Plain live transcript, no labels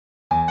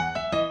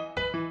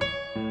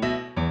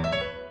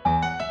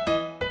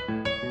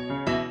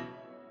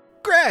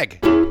Greg.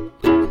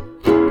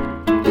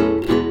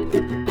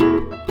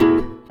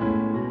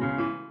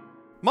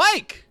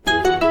 Mike.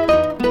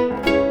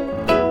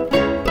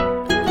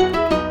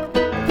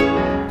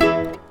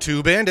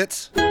 Two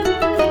bandits.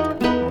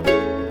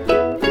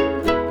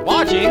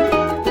 Watching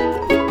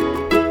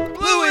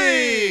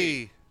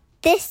Bluey.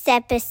 This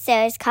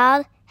episode is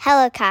called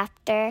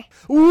Helicopter.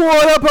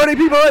 What up, party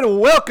people, and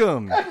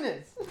welcome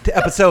to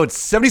episode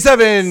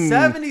 77.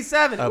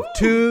 77 of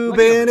Two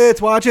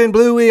Bandits Watching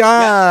Bluey.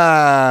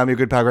 I'm your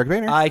good pal, Greg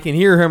Banner. I can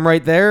hear him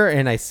right there,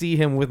 and I see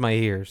him with my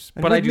ears.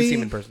 And but I with do me- see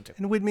him in person, too.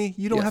 And with me,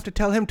 you don't Yes. have to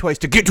tell him twice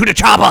to get to the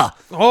chopper.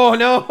 Oh,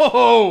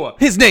 no!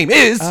 His name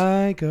is...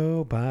 I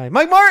go by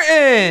Mike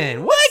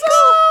Martin! What's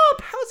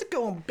up? How's it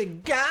going,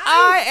 big guy?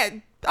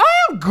 I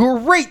am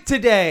great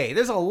today.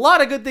 There's a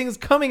lot of good things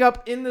coming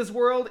up in this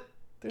world,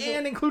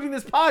 including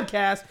this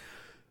podcast.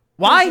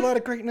 Why? There's a lot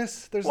of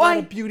greatness. There's Why? a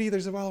lot of beauty.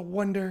 There's a lot of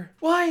wonder.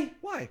 Why?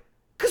 Why?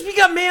 Because we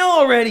got mail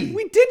already.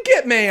 We did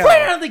get mail.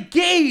 right out of the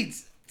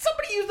gates.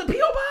 Somebody used the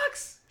P.O.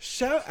 box.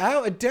 Shout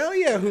out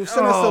Adelia, who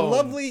sent us a Oh,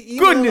 lovely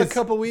email goodness. a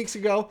couple weeks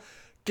ago.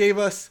 Gave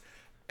us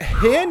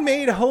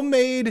handmade,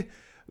 homemade,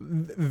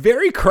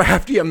 very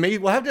crafty,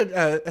 amazing. We'll have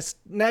to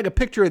snag a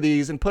picture of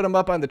these and put them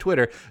up on the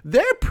Twitter.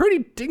 They're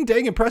pretty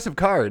ding-dang impressive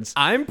cards.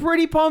 I'm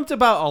pretty pumped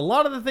about a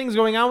lot of the things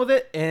going on with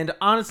it, and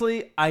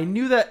honestly, I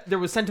knew that there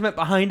was sentiment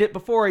behind it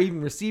before I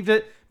even received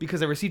it,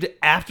 because I received it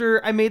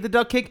after I made the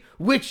duck cake,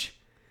 which,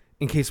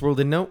 in case the world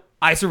didn't know,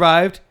 I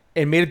survived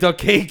and made a duck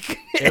cake.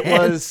 It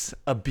was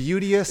a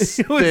beauteous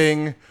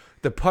thing.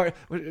 The part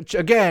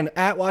again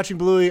at Watching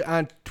Bluey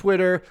on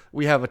Twitter.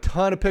 We have a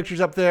ton of pictures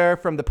up there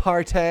from the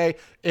party.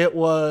 It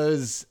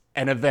was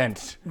an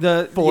event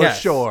for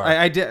sure.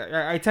 I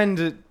tend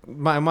to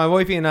my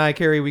wifey and I,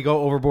 Carrie, we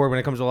go overboard when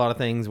it comes to a lot of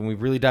things. When we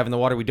really dive in the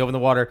water, we dove in the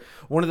water.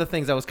 One of the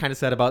things I was kind of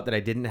sad about that I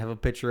didn't have a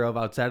picture of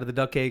outside of the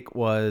duck cake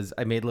was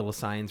I made little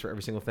signs for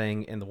every single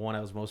thing, and the one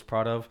I was most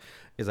proud of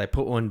is I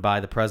put one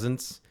by the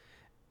presents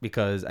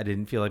because I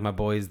didn't feel like my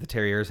boys, the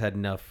terriers, had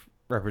enough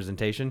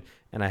representation,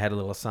 and I had a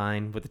little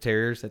sign with the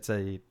terriers that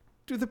said,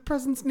 "Do the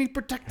presents need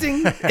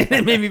protecting?" And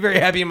it made me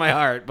very happy in my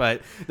heart.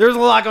 But there was a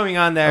lot going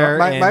on there.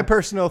 My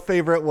personal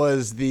favorite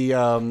was the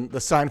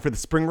sign for the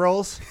spring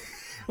rolls.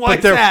 Why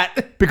is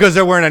that? Because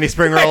there weren't any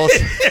spring rolls.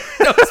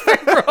 No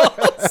spring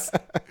rolls.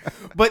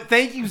 But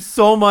thank you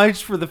so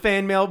much for the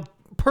fan mail,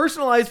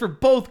 personalized for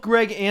both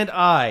Greg and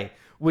I,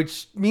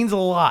 which means a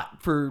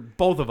lot for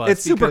both of us.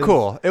 It's super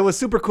cool. It was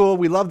super cool.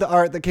 We love the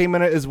art that came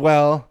in it as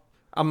well.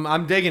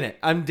 I'm digging it.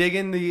 I'm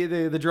digging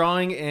the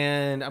drawing,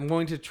 and I'm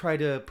going to try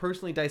to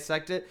personally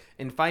dissect it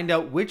and find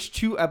out which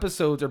two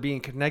episodes are being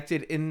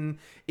connected in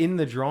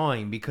the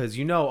drawing, because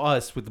you know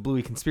us with the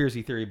Bluey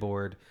Conspiracy Theory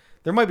board.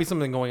 There might be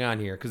something going on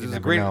here, because there's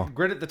a great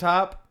grid at the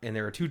top, and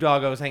there are two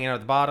doggos hanging out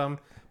at the bottom,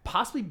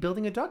 possibly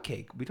building a duck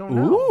cake. We don't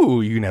know.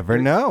 Ooh, you never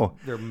know.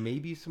 There may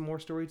be some more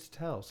stories to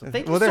tell. So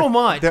thank you so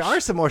much. There are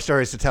some more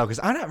stories to tell, because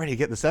I'm not ready to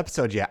get this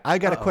episode yet. I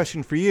got a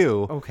question for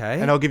you. Okay.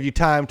 And I'll give you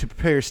time to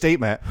prepare your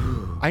statement.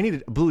 I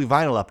need a Bluey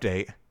vinyl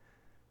update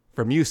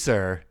from you,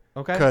 sir.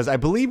 Okay. Because I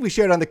believe we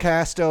shared on the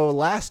Casto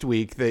last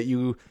week that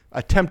you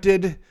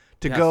attempted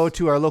to go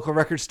to our local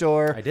record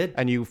store. I did.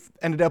 And you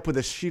ended up with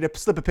a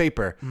slip of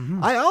paper.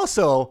 Mm-hmm. I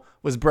also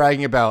was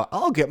bragging about,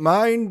 I'll get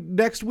mine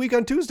next week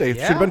on Tuesday. It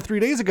should have been 3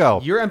 days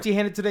ago. You're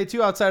empty-handed today,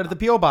 too, outside of the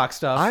P.O. Box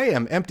stuff. I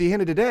am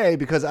empty-handed today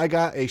because I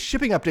got a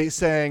shipping update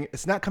saying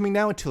it's not coming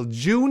now until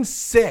June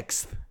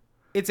 6th.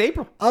 It's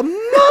April. A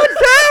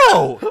month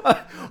out!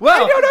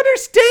 Well, I don't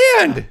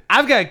understand.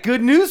 I've got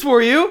good news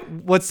for you.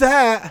 What's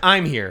that?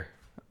 I'm here.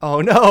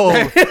 Oh,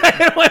 no.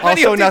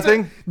 Also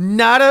nothing?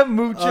 Nada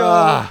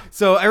mucho.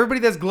 So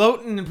everybody that's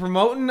gloating and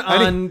promoting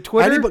on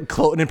Twitter. Anybody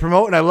gloating and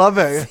promoting, I love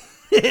it.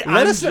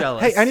 I'm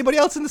jealous. Hey, anybody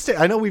else in the state?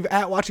 I know we've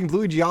at Watching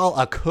Bluey y'all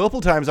a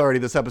couple times already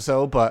this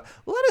episode, but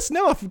let us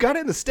know if you've got it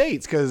in the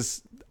States,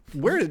 because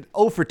we're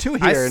 0 for 2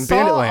 here in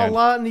Banditland. I saw a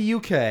lot in the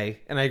UK,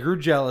 and I grew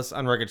jealous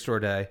on Record Store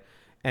Day.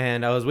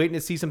 And I was waiting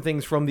to see some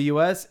things from the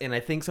U.S., and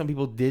I think some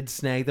people did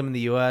snag them in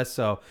the U.S.,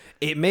 so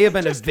it may have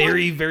been a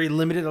very, very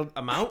limited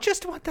amount. I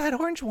just want that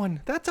orange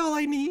one. That's all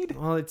I need.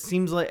 Well, it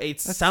sounds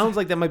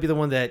like that might be the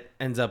one that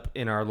ends up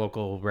in our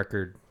local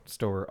record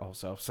store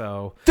also.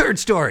 So Third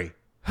story.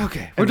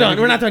 Okay, we're done.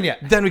 We're not done yet.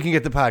 Then we can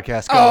get the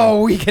podcast going.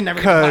 Oh, we can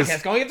never get the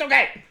podcast going. It's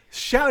okay.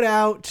 Shout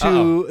out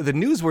to the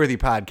Newsworthy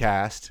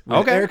podcast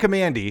with Erica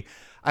Mandy.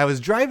 I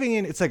was driving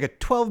in. It's like a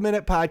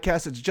 12-minute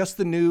podcast. It's just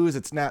the news.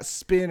 It's not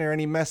spin or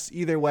any mess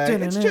either way.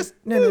 It's just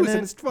news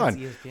and it's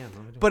fun.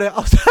 But it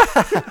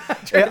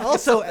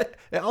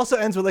also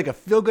ends with like a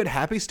feel-good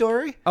happy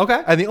story.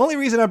 Okay. And the only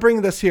reason I'm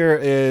bringing this here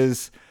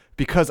is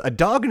because a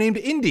dog named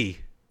Indy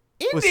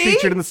was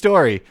featured in the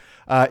story.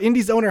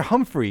 Indy's owner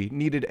Humphrey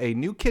needed a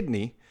new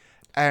kidney,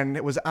 and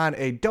it was on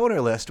a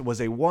donor list. Was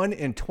a 1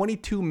 in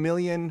 22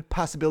 million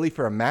possibility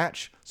for a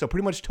match. So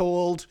pretty much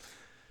told,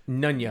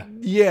 Nunya.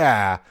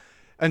 Yeah.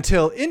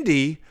 Until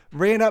Indy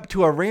ran up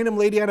to a random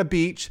lady on a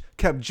beach,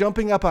 kept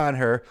jumping up on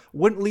her,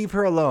 wouldn't leave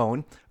her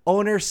alone,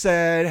 Owner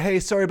said, hey,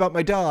 sorry about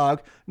my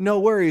dog. No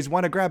worries.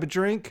 Want to grab a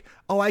drink?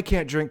 Oh, I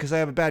can't drink because I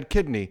have a bad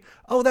kidney.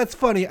 Oh, that's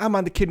funny. I'm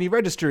on the kidney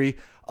registry.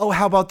 Oh,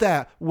 how about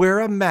that? We're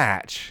a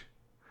match.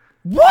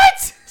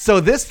 What? So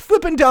this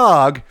flipping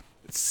dog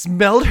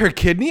smelled her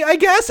kidney, I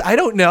guess. I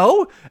don't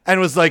know.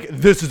 And was like,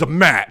 this is a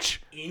match.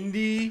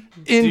 Indy,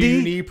 do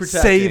you need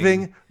protecting?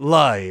 Saving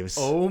lives.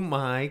 Oh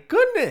my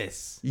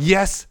goodness.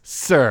 Yes,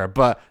 sir.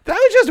 But that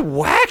was just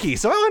wacky.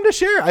 So I wanted to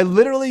share. I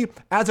literally,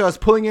 as I was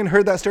pulling in,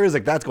 heard that story. I was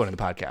like, that's going in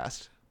the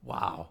podcast.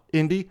 Wow.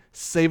 Indy,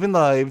 saving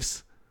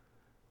lives.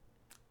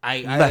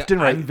 Left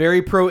and right. I'm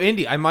very pro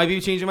Indy. I might be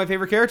changing my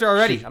favorite character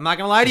already. I'm not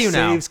going to lie to you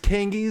now. She saves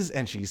kangies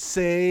and she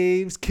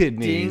saves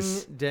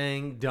kidneys. Ding,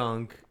 dang,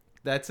 dunk.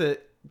 That's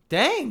it.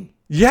 Dang.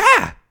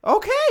 Yeah.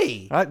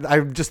 Okay. I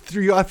just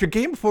threw you off your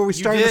game before we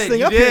started this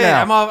thing up here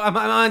now. I'm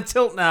on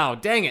tilt now.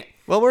 Dang it.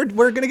 Well, we're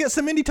going to get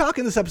some Indy talk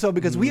in this episode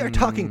because we are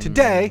talking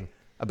today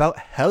about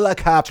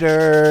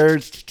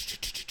helicopters.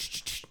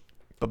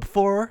 But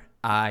before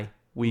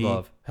we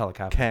love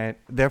helicopters.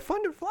 They're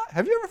fun to fly.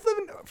 Have you ever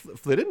flown?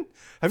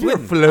 Have you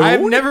ever flown?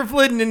 I've never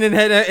flown in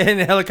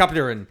a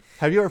helicopter.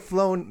 Have you ever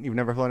flown? You've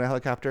never flown a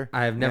helicopter?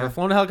 I have never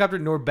flown a helicopter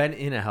nor been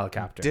in a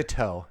helicopter.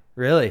 Ditto.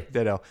 Really?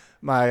 Ditto.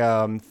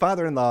 My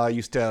father-in-law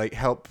used to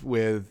help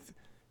with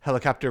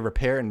helicopter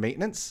repair and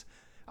maintenance.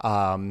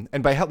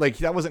 And by help,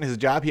 that wasn't his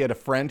job. He had a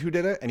friend who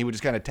did it, and he would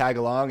just kind of tag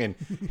along and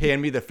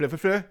hand me the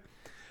flip.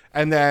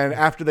 And then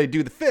after they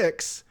do the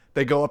fix,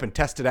 they go up and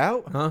test it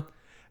out. Huh?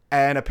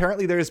 And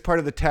apparently there's part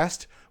of the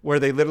test where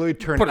they literally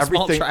turn Put a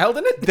everything. Small child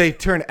in it? They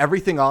turn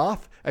everything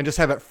off and just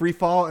have it free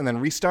fall and then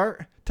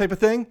restart type of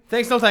thing.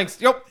 Thanks, no thanks.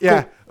 Yep.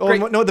 Yeah.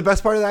 Cool. Oh, no, the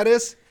best part of that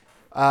is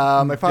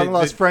my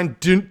father-in-law's friend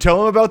didn't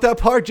tell him about that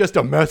part just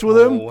to mess with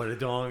him. Oh, what a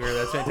donger.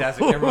 That's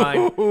fantastic. Never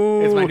mind.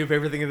 It's my new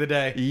favorite thing of the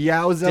day.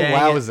 Yowza, Dang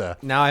wowza.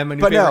 It. Now I have my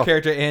new favorite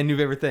character and new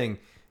favorite thing.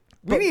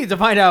 We need to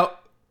find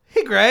out.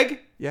 Hey, Greg.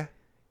 Yeah?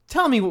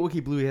 Tell me what Wiki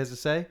Bluey has to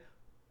say.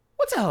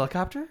 What's a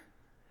helicopter?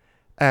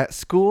 At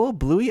school,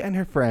 Bluey and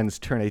her friends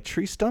turn a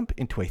tree stump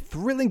into a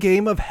thrilling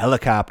game of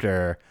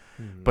helicopter.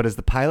 But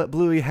the pilot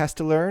Bluey has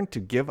to learn to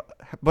give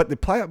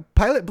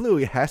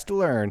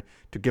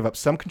up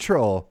some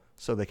control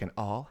so they can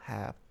all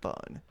have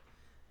fun.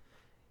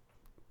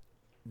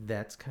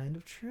 That's kind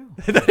of true.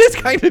 That is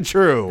kind of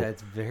true.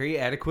 That's very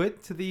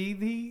adequate to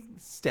the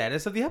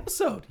status of the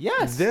episode.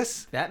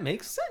 Yes. That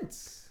makes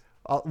sense.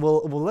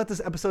 We'll let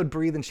this episode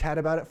breathe and chat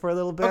about it for a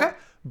little bit. Okay.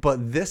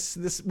 But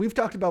this we've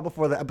talked about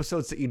before, the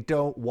episodes that you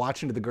don't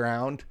watch into the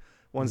ground,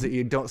 ones that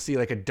you don't see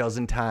like a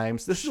dozen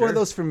times. This is one of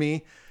those for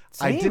me.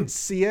 Same. I did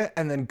see it,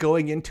 and then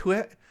going into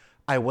it,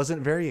 I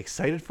wasn't very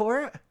excited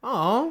for it.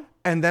 Oh.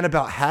 And then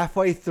about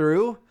halfway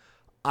through,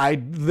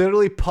 I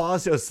literally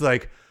paused. It was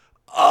like,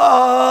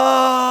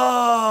 oh,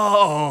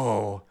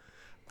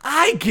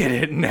 I get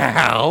it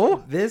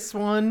now. This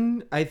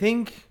one, I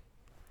think,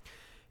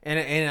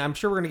 and I'm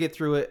sure we're going to get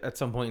through it at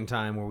some point in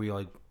time where we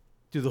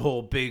do the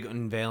whole big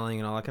unveiling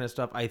and all that kind of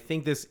stuff. I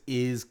think this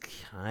is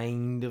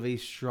kind of a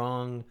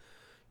strong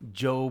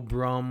Joe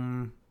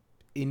Brumm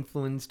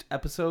influenced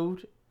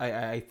episode.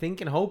 I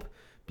think and hope,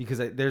 because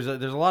there's a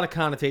lot of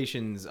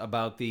connotations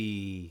about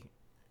the.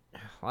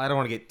 I don't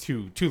want to get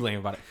too lame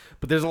about it,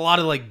 but there's a lot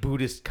of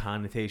Buddhist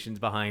connotations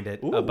behind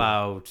it. Ooh.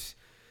 About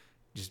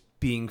just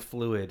being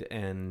fluid,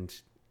 and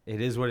it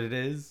is what it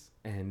is,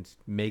 and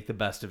make the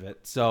best of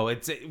it. So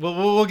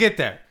we'll get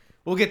there.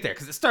 We'll get there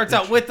because it starts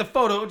out with the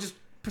photo, just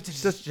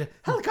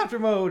helicopter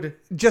mode.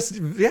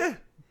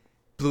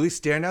 Bluey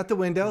staring out the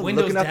window,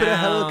 looking up at a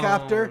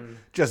helicopter,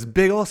 just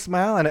big old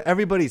smile on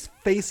everybody's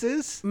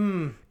faces.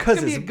 Because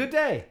it's gonna be a good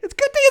day. It's a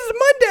good day. It's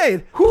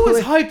Monday. Who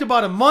is hyped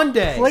about a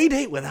Monday? Play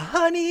date with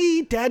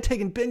honey. Dad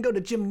taking Bingo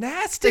to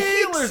gymnastics. The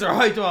Healers are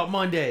hyped about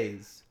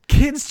Mondays.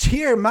 Kids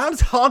cheer.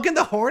 Mom's honking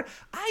the horn.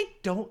 I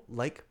don't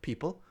like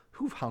people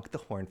who honk the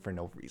horn for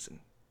no reason.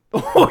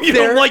 Oh, you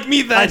don't like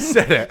me then? I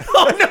said it.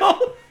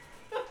 Oh,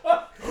 no.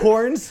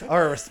 Horns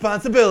are a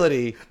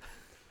responsibility.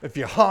 If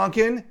you're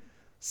honking,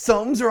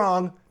 something's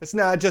wrong. It's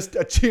not just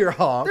a cheer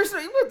honk. There's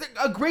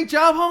a great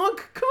job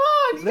honk. Come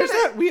on.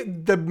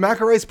 The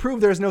McElroys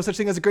proved there's no such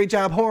thing as a great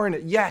job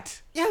horn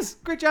yet. Yes,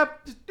 great job.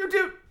 Just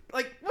do.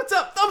 What's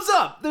up? Thumbs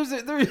up.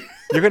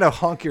 You're gonna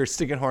honk your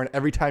stinking horn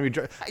every time you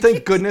drive.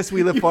 Thank goodness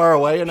we live far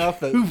away enough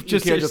that you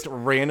can't just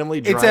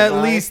randomly drive. It's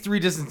at least 3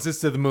 distances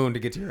to the moon to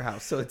get to your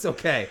house, so it's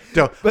okay.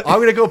 So I'm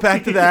gonna go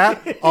back to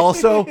that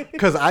also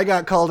because I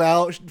got called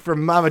out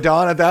from Mama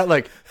Dawn at that.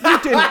 You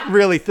didn't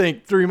really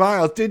think 3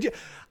 miles, did you?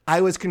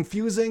 I was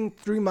confusing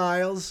 3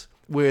 miles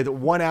with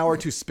 1 hour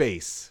to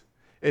space.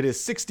 It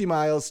is 60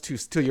 miles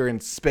till you're in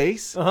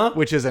space,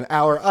 which is an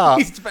hour up.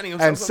 He's defending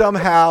himself. And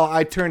somehow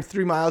I turned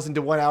 3 miles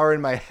into 1 hour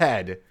in my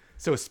head.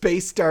 So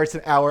space starts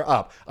an hour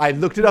up. I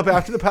looked it up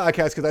after the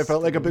podcast because I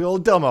felt like a big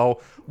old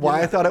dumbo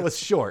why I thought it was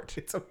short.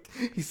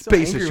 He's so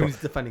angry when he's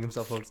defending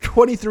himself, folks.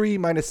 23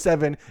 minus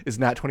 7 is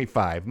not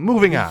 25.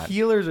 Moving on.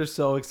 Healers are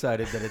so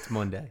excited that it's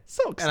Monday.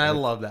 So excited. And I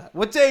love that.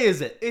 What day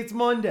is it? It's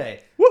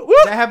Monday. Woo, woo.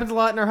 That happens a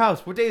lot in our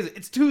house. What day is it?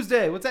 It's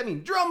Tuesday. What's that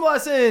mean? Drum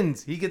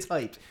lessons. He gets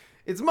hyped.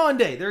 It's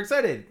Monday. They're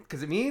excited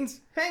because it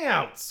means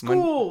hangouts.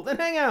 School, then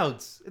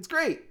hangouts. It's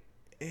great.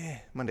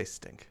 Mondays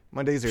stink.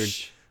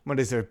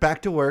 Mondays are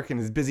back to work and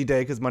it's a busy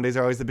day because Mondays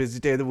are always the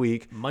busiest day of the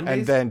week. Mondays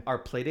and then are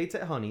play dates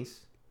at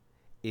Honey's.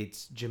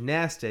 It's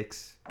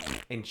gymnastics,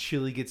 and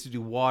Chili gets to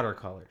do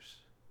watercolors.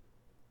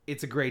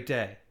 It's a great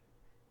day.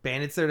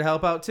 Bandit's there to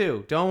help out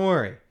too. Don't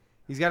worry.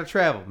 He's got to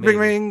travel. Maybe.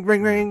 Ring,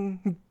 ring,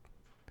 ring, ring.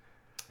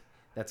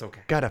 That's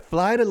okay. Gotta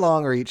fly to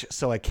Longreach,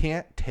 so I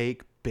can't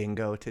take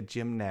Bingo to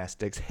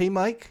gymnastics. Hey,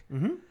 Mike.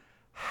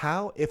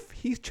 Mm-hmm. If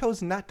he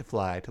chose not to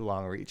fly to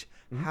Longreach,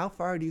 how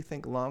far do you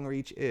think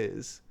Longreach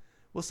is?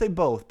 We'll say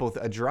both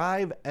a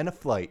drive and a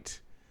flight.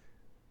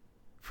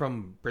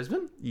 From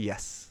Brisbane?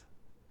 Yes.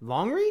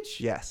 Longreach?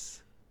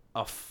 Yes.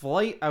 A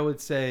flight, I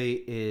would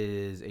say,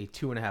 is a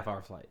 2.5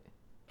 hour flight.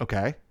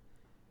 Okay.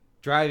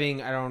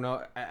 Driving, I don't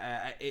know.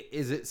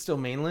 Is it still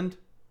mainland?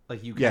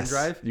 Like you can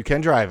drive? You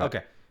can drive it.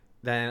 Okay.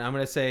 Then I'm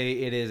going to say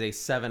it is a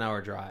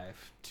 7-hour drive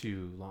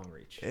to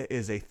Longreach. It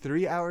is a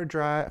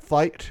 3-hour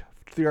flight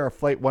 3-hour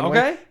flight one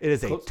way. It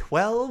is a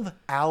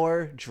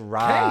 12-hour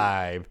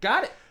drive. Okay.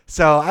 Got it.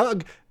 So,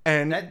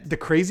 the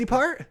crazy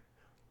part,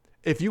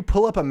 if you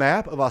pull up a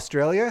map of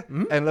Australia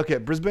and look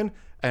at Brisbane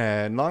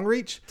and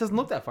Longreach, it doesn't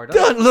look that far, does it?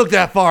 Doesn't look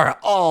that far at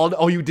all.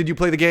 Did you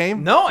play the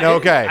game? No.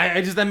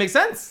 Okay. That makes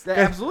sense. That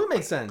absolutely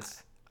makes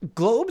sense.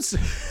 Globes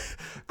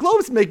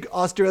make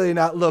Australia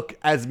not look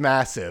as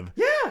massive.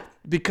 Yeah.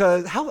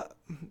 Because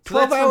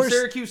 12 hours from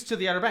Syracuse to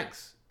the Outer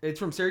Banks. It's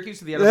from Syracuse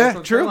to the Outer Banks of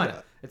North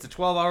Carolina. It's a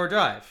 12-hour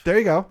drive. There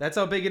you go. That's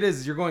how big it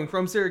is. You're going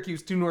from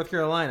Syracuse to North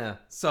Carolina.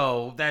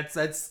 So that's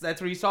what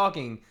he's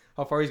talking.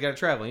 How far he's got to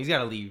travel. He's got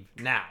to leave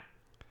now.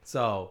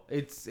 So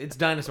it's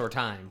dinosaur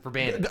time for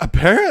Bandit.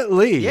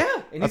 Apparently.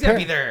 Yeah, and he's got to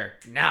be there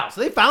now.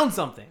 So they found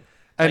something.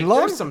 And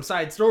there's some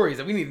side stories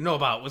that we need to know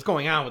about what's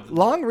going on with them.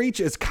 Longreach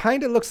is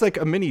kind of looks like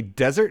a mini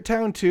desert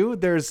town too.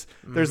 There's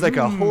like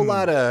a whole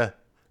lot of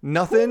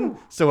nothing. Ooh.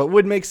 So it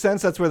would make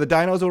sense that's where the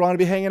dinos would want to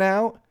be hanging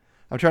out.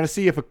 I'm trying to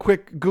see if a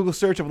quick Google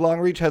search of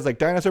Longreach has like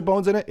dinosaur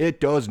bones in it. It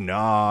does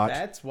not.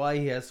 That's why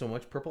he has so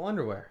much purple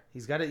underwear.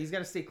 He's got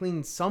to stay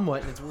clean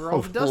somewhat, and it's where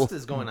all the dust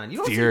is going on. You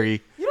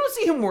don't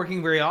see him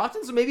working very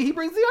often, so maybe he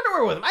brings the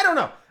underwear with him. I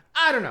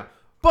don't know.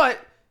 But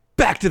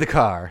back to the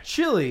car.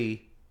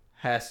 Chili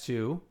has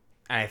to.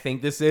 I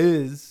think this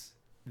is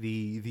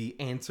the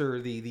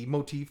answer, the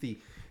motif, the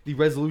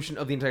resolution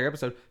of the entire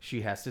episode.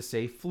 She has to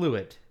stay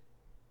fluid.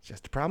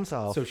 Just a problem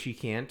solved. So she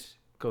can't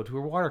go to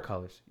her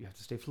watercolors. You have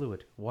to stay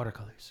fluid.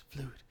 Watercolors.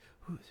 Fluid.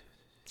 Ooh.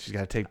 She's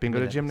got to take Bingo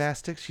to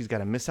gymnastics. She's got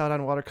to miss out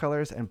on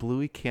watercolors. And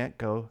Bluey can't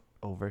go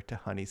over to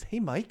Honey's. Hey,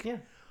 Mike. Yeah.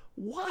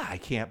 Why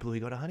can't Bluey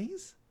go to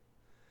Honey's?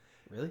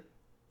 Really?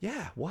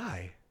 Yeah,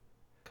 why?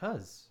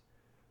 Because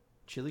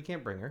Chili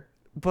can't bring her.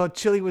 But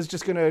Chili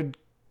wasn't going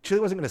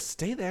to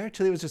stay there. It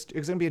was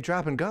going to be a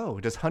drop and go.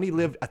 Does Honey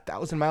live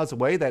 1,000 miles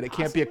away that it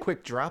can't be a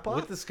quick drop off?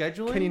 With the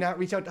scheduling? Can you not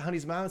reach out to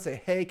Honey's mom and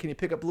say, hey, can you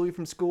pick up Bluey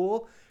from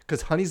school?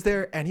 Because Honey's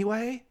there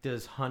anyway.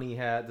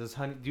 Honey's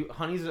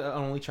an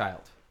only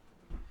child?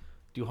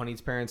 Do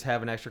Honey's parents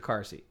have an extra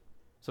car seat?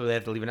 So they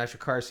have to leave an extra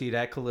car seat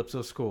at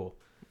Calypso School.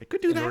 They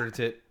could do that. In order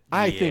to...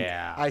 I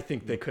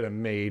think they could have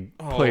made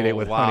Playdate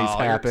with Honey's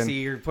happen.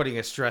 You're putting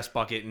a stress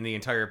bucket in the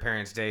entire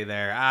parents' day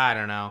there. I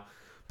don't know.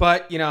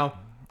 But,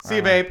 see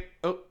you, babe.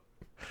 Oh.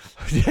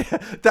 Yeah,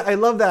 I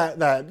love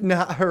that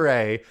not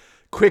hooray.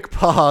 Quick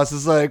pause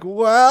is like,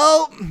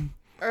 well,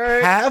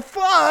 have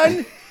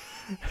fun.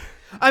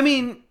 I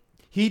mean,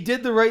 he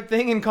did the right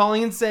thing in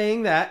calling and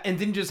saying that and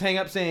didn't just hang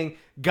up saying,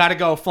 gotta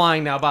go,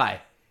 flying now,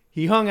 bye.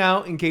 He hung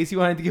out in case he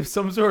wanted to give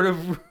some sort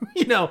of,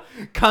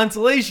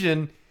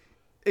 consolation,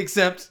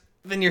 except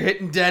then you're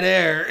hitting dead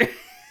air.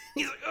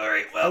 He's like, all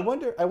right, well. I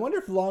wonder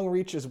if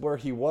Longreach is where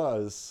he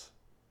was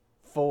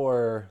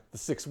for the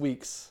 6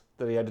 weeks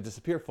that he had to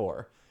disappear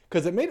for.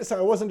 Because it made it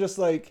sound, it wasn't just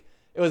like,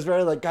 it was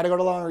very like, gotta go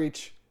to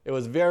Longreach. It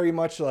was very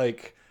much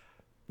like,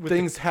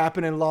 things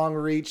happen in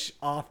Longreach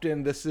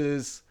often. This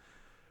is,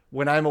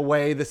 when I'm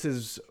away, this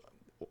is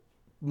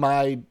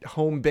my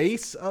home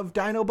base of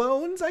Dino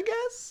Bones, I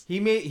guess.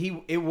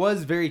 It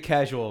was very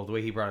casual the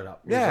way he brought it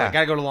up. Yeah. Like,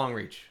 gotta go to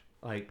Longreach.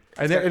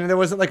 And there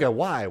wasn't like a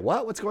why.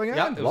 What's going on?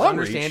 Yeah, it was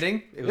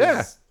understanding. It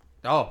was,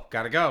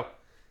 gotta go.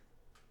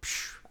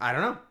 I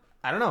don't know.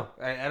 I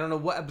don't know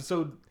what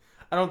episode.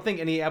 I don't think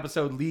any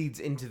episode leads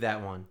into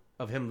that one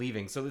of him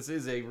leaving. So this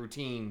is a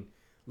routine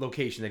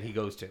location that he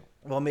goes to.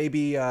 Well,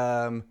 maybe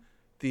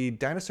the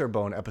Dinosaur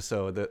Bone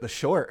episode, the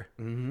short,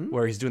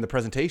 where he's doing the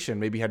presentation.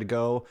 Maybe he had to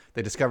go.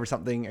 They discovered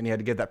something, and he had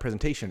to get that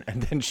presentation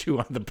and then chew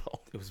on the bone.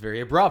 It was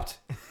very abrupt.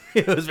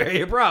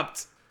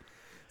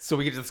 So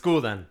we get to the school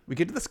then. We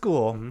get to the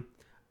school. Mm-hmm.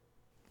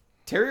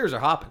 Terriers are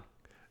hopping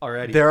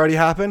already. They're already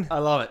hopping? I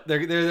love it.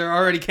 They're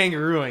already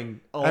kangarooing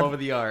all over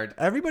the yard.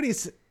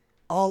 Everybody's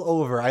all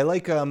over. I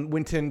like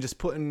Winton just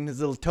putting his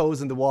little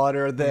toes in the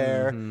water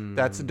there. Mm-hmm.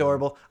 That's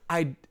adorable.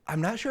 I'm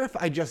not sure if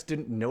I just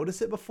didn't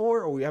notice it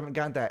before or we haven't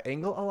gotten that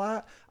angle a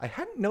lot. I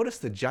hadn't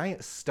noticed the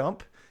giant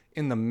stump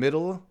in the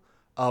middle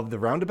of the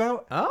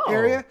roundabout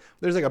area.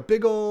 There's like a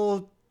big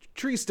old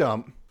tree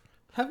stump.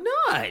 Have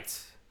not.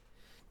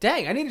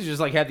 Dang, I need to just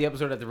like have the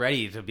episode at the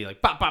ready to be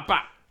like pop, pop,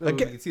 pop. So we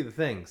can see the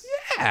things.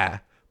 Yeah,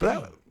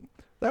 but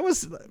that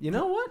was. You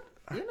know what?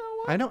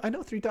 I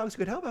know 3 Dogs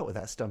could help out with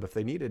that stump if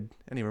they needed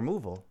any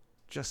removal.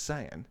 Just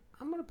saying.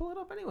 I'm gonna pull it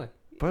up anyway.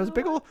 But it was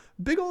a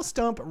big old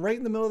stump right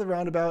in the middle of the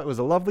roundabout. It was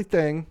a lovely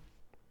thing.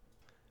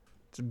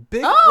 It's a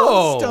big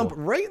old stump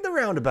right in the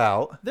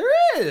roundabout. There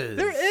is.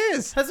 There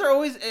is. Has it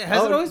always been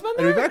there?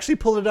 And we've actually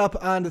pulled it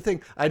up on the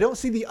thing. I don't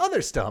see the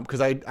other stump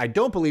because I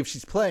don't believe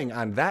she's playing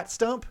on that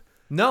stump.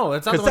 No,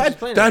 that's not the one she's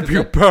playing. That'd be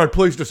a bad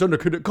place to send a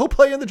kid. Go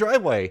play in the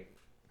driveway.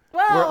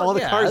 Well, where all the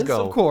cars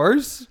go. Of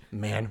course.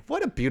 Man,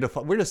 what a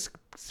beautiful... We're just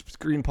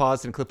screen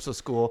paused in Calypso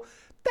School.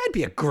 That'd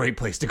be a great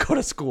place to go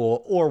to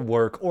school or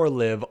work or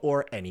live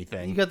or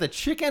anything. You got the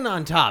chicken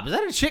on top. Is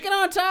that a chicken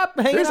on top?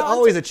 There's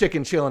always a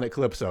chicken chilling at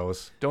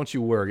Calypso's. Don't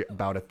you worry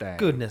about a thing.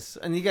 Goodness.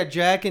 And you got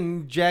Jack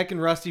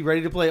and Rusty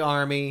ready to play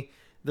Army.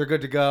 They're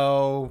good to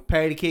go.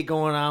 Patty Cake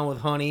going on with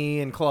Honey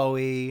and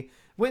Chloe.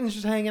 Winton's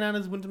just hanging on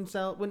his Winton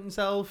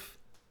self.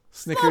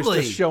 Snickers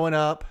Lovely. just showing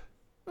up.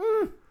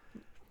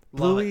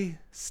 Bluey,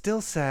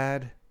 still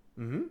sad.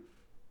 Mm-hmm.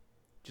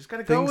 Just got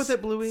to go with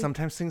it, Bluey.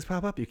 Sometimes things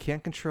pop up you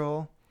can't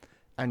control,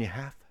 and you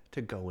have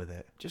to go with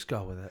it. Just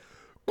go with it.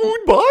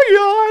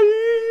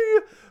 Goodbye,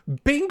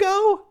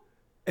 Bingo.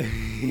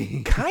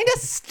 Kind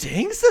of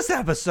stinks this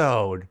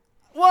episode.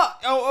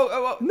 What?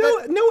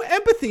 No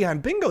empathy on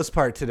Bingo's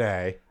part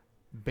today.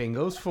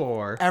 Bingo's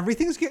 4.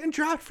 Everything's getting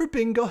dropped for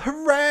Bingo.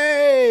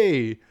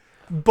 Hooray!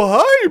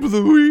 Bye,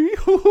 Bluey.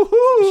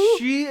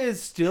 She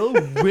is still...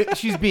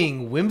 she's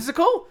being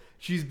whimsical.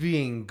 She's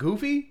being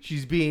goofy.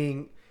 She's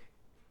being...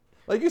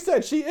 Like you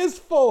said, she is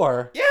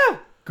 4. Yeah.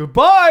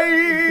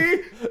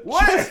 Goodbye.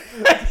 What?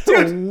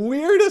 The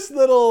weirdest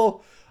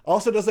little...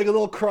 Also does like a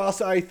little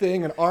cross-eye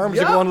thing and arms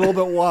are going a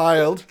little bit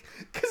wild.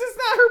 Because it's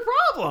not her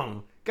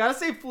problem. Gotta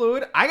stay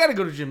fluid. I gotta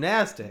go to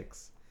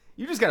gymnastics.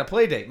 You just got a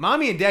play date.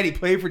 Mommy and Daddy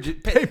pay for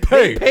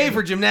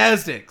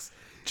gymnastics.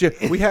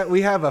 We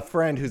have a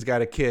friend who's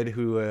got a kid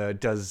who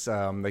does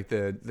like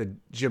the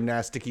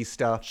gymnastic-y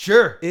stuff.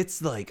 Sure.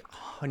 It's like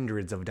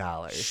hundreds of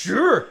dollars.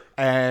 Sure.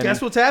 And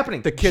guess what's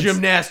happening?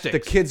 Gymnastics. The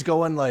kid's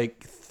going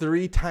like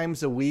 3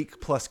 times a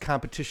week plus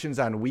competitions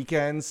on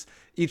weekends.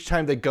 Each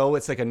time they go,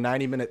 it's like a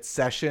 90-minute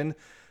session.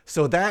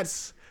 So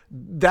that's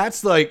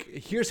like,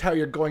 here's how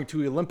you're going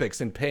to Olympics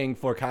and paying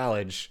for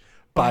college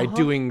by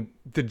doing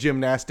the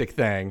gymnastic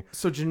thing.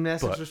 So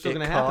gymnastics are still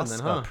going to happen then,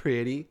 huh? A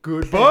pretty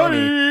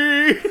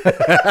goodbye.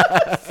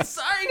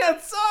 Sorry,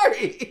 not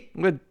sorry.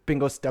 With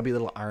Bingo's stubby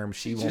little arm,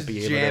 she won't be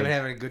able to. Jamming,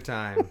 having a good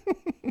time.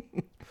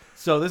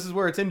 So this is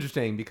where it's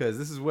interesting because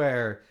this is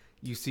where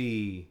you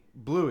see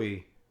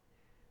Bluey.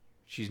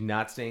 She's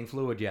not staying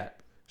fluid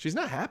yet. She's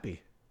not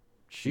happy.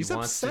 She's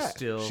wants upset. To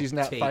still She's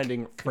not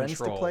finding friends to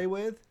control. play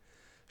with.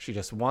 She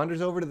just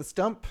wanders over to the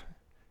stump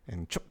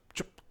and chop,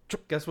 chop,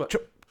 chop. Guess what?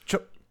 Chop,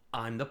 chop.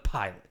 I'm the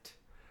pilot.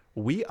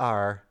 We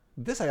are.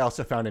 This I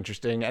also found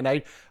interesting,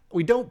 and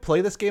we don't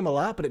play this game a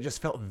lot, but it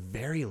just felt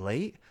very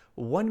late.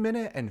 1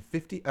 minute and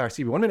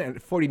 1 minute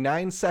and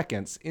 49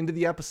 seconds into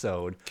the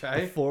episode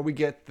before we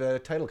get the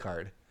title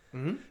card.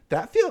 Mm-hmm.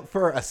 That feels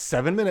for a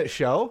 7-minute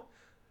show.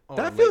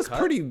 That feels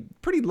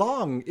pretty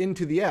long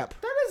into the ep.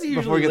 That is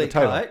usually before we get the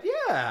title. Cut.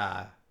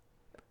 Yeah.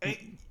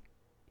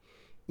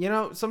 You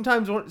know,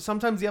 sometimes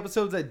the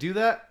episodes that do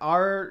that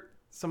are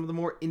some of the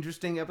more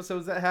interesting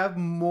episodes that have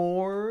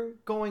more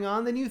going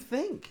on than you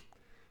think.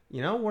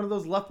 You know, one of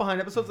those left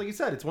behind episodes, like you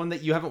said, it's one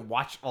that you haven't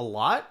watched a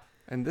lot.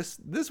 And this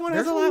one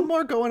has a lot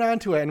more going on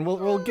to it, and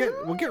we'll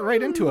get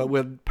right into it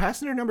with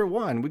passenger number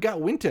 1. We got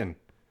Winton.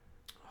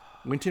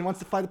 Winton wants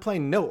to fly the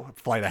plane. No,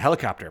 fly the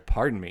helicopter.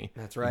 Pardon me.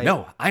 That's right.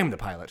 No, I am the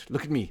pilot.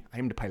 Look at me. I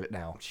am the pilot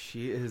now.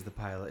 She is the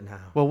pilot now.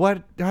 Well,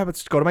 what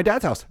happens? Go to my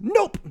dad's house.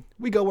 Nope.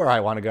 We go where I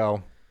want to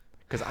go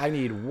because I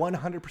need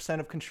 100%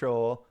 of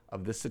control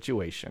of this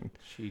situation.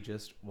 She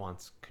just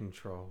wants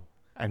control.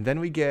 And then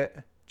we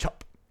get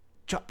chop,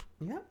 chop,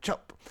 yep.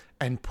 chop.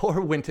 And poor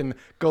Winton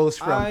goes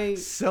from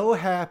so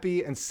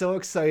happy and so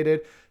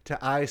excited to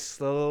eyes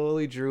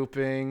slowly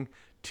drooping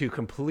to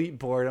complete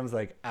boredom.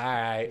 Like, all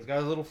right. He's got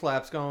his little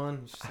flaps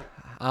going. Like,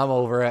 I'm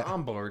over it.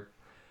 I'm bored.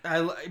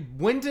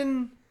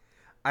 Winton,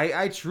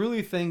 I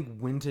truly think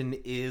Winton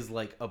is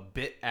like a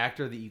bit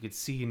actor that you could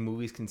see in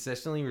movies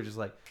consistently. You're just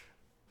like,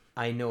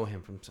 I know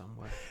him from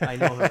somewhere. I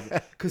know him.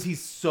 Because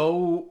he's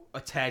so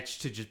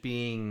attached to just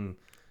being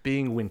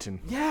Winton.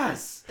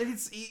 Yes. And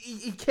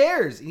he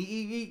cares.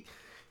 He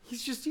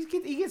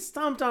gets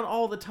stomped on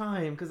all the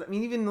time because I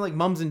mean even like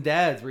mums and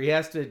dads where he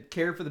has to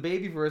care for the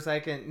baby for a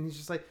second and he's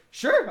just like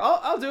sure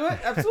I'll do it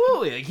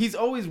absolutely. Like he's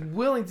always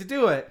willing to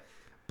do it,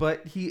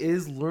 but he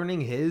is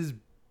learning his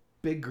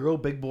big girl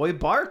big boy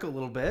bark a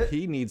little bit.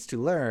 He needs to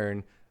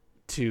learn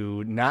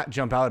to not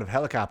jump out of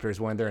helicopters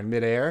when they're in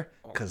midair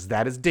because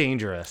that is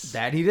dangerous.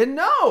 That he didn't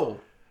know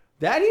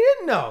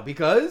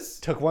because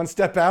took one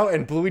step out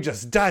and Bluey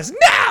just dies.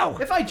 No!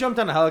 If I jumped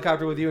on a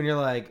helicopter with you and you're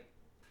like,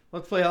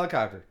 let's play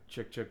helicopter.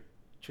 Chick, chick,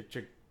 chick,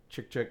 chick,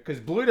 chick, chick. Because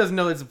Bluey doesn't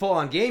know it's a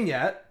full-on game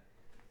yet.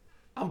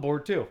 I'm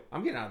bored, too.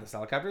 I'm getting out of this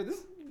helicopter.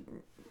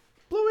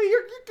 Bluey,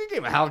 your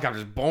game of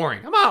helicopter's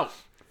boring. I'm out.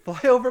 Fly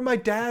over my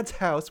dad's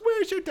house.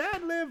 Where's your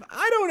dad live?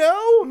 I don't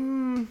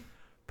know.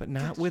 But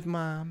not with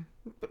Mom.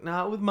 But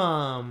not with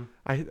Mom.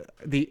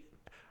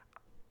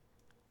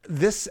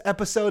 This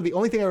episode, the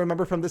only thing I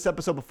remember from this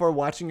episode before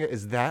watching it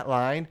is that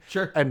line.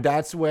 Sure. And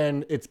that's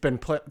when it's been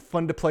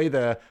fun to play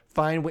the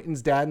Find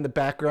Witten's dad in the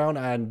background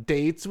on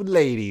dates with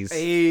ladies.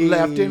 Hey,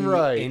 left and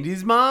right.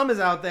 Indy's mom is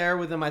out there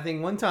with him, I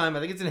think, one time.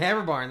 I think it's in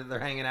Haverbarn that they're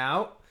hanging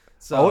out.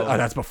 So,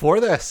 that's before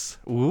this.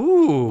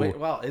 Ooh. Wait,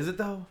 well, is it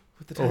though?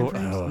 With the time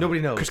frames? Nobody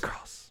knows.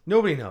 Crisscross.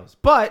 Nobody knows.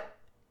 But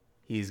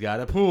he's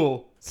got a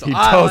pool. So He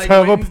I does like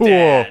have a Witten's pool.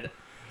 dad.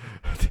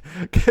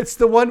 It's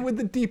the one with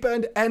the deep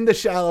end and the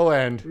shallow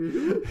end.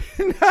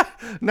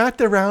 Not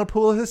the round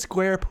pool, the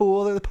square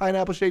pool, or the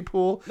pineapple-shaped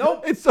pool.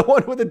 Nope. It's the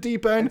one with the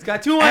deep end. It's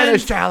got two and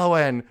ends. a shallow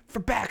end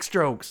for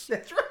backstrokes.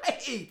 That's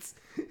right.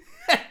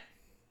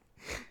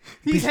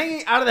 He's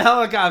hanging out of the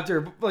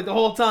helicopter like the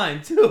whole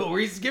time too, where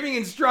he's giving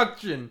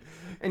instruction,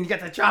 and you got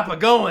the chopper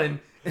going.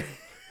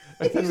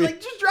 He's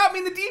like, just drop me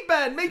in the deep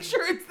end. Make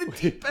sure it's the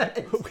deep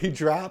end. We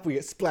drop, we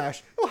get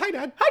splashed. Oh, hi,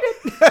 Dad. Hi,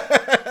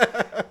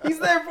 Dad. He's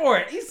there for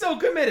it. He's so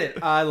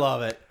committed. I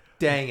love it.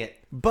 Dang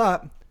it.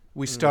 But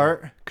we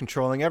start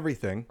controlling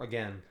everything,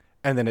 Again.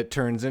 and then it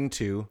turns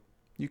into,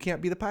 you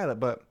can't be the pilot,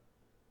 but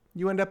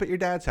you end up at your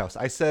dad's house.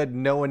 I said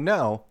no and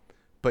no,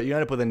 but you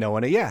end up with a no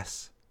and a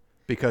yes.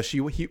 Because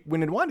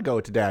Wynn wanted to go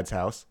to Dad's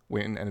house.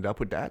 Wynn ended up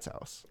with Dad's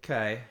house.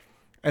 Okay.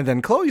 And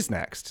then Chloe's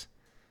next.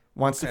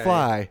 Wants to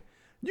fly.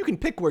 You can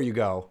pick where you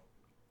go,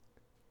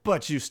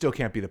 but you still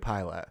can't be the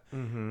pilot.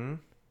 Mm-hmm.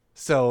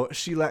 So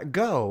she let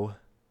go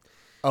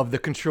of the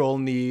control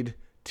need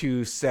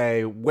to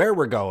say where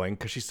we're going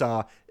because she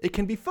saw it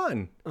can be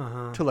fun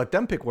to let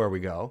them pick where we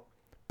go,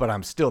 but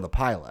I'm still the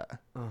pilot.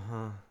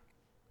 Uh-huh.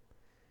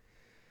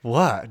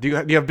 What? Do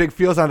you have big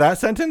feels on that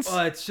sentence?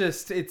 Well, it's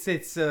just,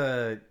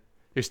 You're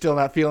still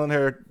not feeling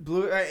her?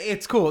 Blue.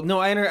 It's cool.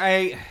 No,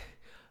 I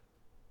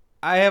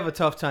have a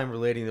tough time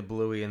relating to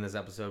Bluey in this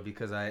episode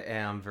because I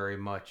am very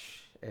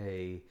much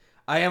a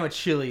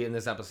Chili in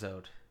this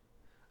episode.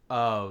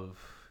 Of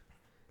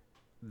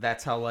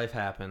that's how life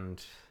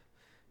happened.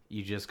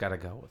 You just gotta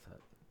go with it.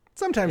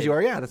 Sometimes you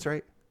are. Yeah, that's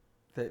right.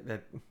 What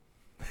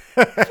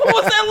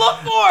was that look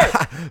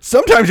for?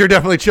 Sometimes you're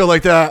definitely chill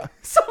like that.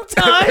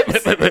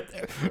 Sometimes.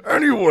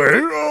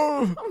 Anyway,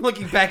 I'm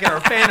looking back at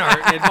our fan art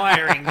and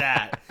admiring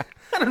that.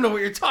 I don't know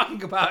what you're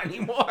talking about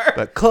anymore.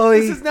 But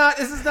Chloe, this is not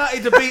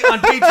a debate on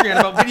Patreon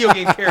about video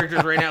game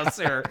characters right now,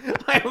 sir.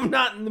 I am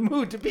not in the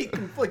mood to be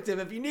conflictive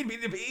if you need me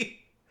to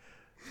be.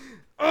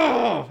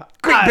 Oh,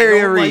 Great Barrier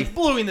I don't Reef. like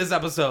Bluey in this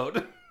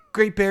episode.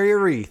 Great Barrier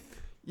Reef.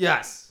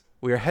 Yes.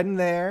 We are heading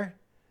there.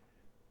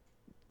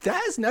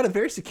 That is not a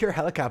very secure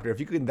helicopter if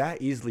you can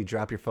that easily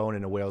drop your phone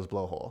in a whale's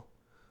blowhole.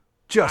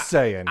 Just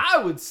saying. I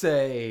would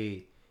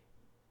say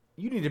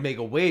you need to make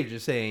a wager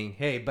saying,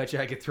 hey, bet you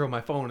I could throw my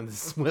phone in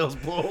this whale's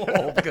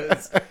blowhole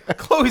because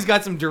Chloe's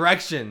got some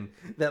direction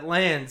that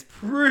lands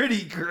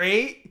pretty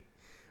great.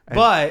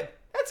 But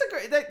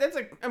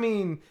I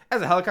mean,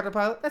 as a helicopter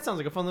pilot, that sounds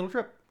like a fun little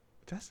trip.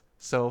 Just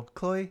so,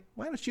 Chloe,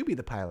 why don't you be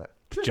the pilot?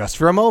 Just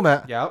for a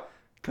moment. Yep.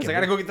 Because I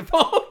got to go get the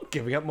phone.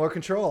 Giving up more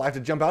control. I have to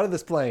jump out of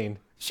this plane.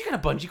 She got a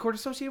bungee cord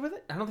associated with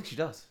it? I don't think she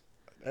does.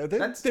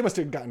 They must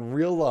have gotten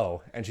real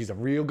low, and she's a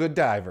real good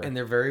diver. And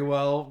they're very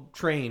well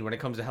trained when it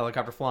comes to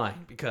helicopter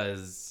flying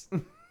because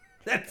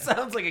that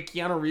sounds like a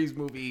Keanu Reeves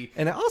movie.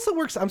 And it also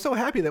works. I'm so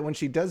happy that when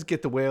she does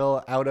get the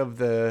whale out of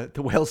the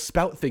whale's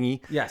spout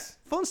thingy, yes,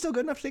 phone's still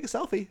good enough to take a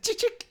selfie.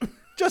 Chick.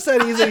 Just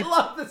that easy. I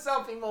love the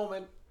selfie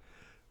moment.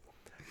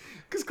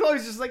 Because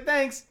Chloe's just like,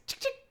 thanks.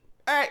 Chick.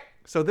 All right.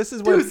 So this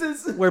is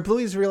where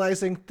Bluey's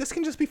realizing this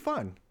can just be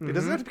fun. It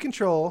doesn't have to be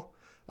control.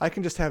 I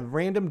can just have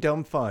random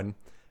dumb fun.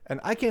 And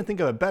I can't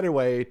think of a better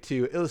way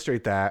to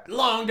illustrate that.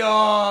 Long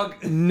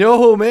dog.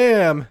 No,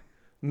 ma'am.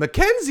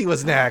 Mackenzie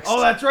was next.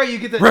 Oh, that's right. You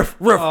get the... Ruff,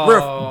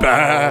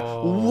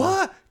 bah.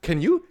 What? Can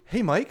you...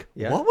 Hey, Mike.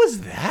 Yeah? What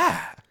was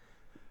that?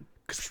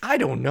 Because I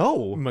don't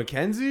know.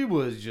 Mackenzie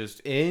was just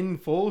in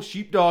full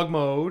sheepdog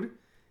mode.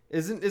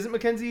 Isn't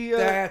Mackenzie...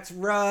 That's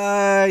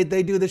right.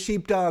 They do the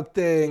sheepdog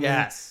thing.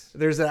 Yes.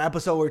 There's an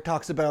episode where it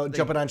talks about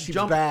jumping on sheep's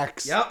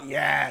backs. Yep.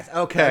 Yes.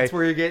 Okay. That's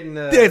where you're getting...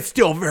 It's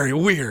still very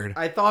weird.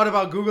 I thought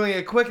about Googling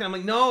it quick, and I'm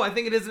like, no, I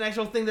think it is an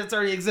actual thing that's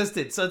already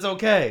existed, so it's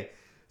okay.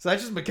 So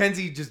that's just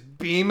Mackenzie just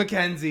being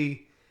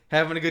Mackenzie,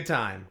 having a good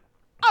time.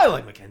 I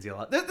like Mackenzie a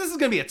lot. This is going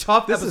to be a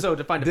tough episode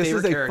to find a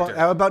favorite character.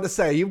 I'm about to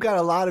say, you've got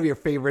a lot of your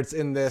favorites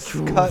in this.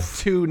 Cut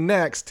to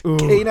next.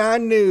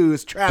 K9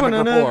 News Traffic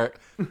Report.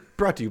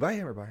 Brought to you by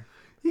Hammer Bar.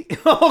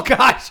 Oh,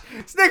 gosh.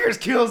 Snickers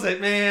kills it,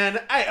 man.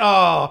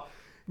 I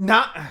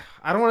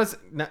don't want to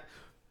say...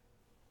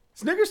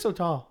 Snickers so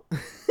tall.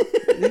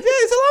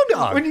 It's a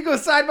long dog. When you go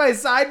side by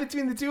side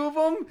between the two of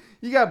them,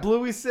 you got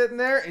Bluey sitting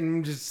there,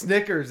 and just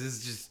Snickers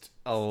is just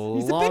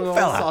He's a big long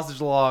fella.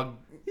 sausage log.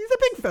 He's a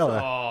big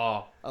fella.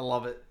 Oh, I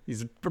love it.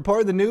 He's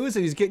reporting the news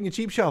and he's getting you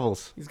cheap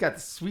shovels. He's got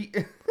the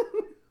sweet...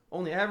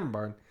 Only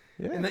Haverbarn.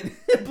 Yeah. And then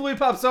Bluey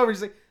pops over.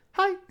 He's like,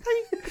 Hi.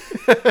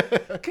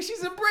 Because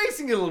she's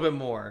embracing it a little bit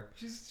more.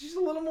 She's a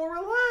little more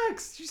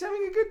relaxed. She's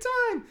having a good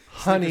time.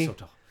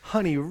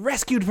 Honey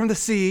rescued from the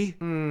sea.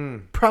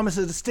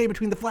 Promises to stay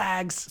between the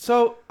flags.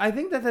 So I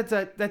think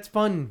that's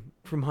fun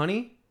from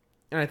Honey.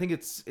 And I think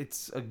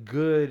it's a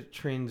good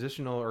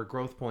transitional or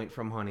growth point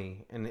from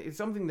Honey. And it's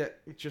something that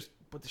it's just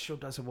what the show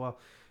does so well.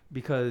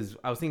 Because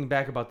I was thinking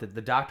back about the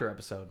doctor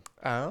episode.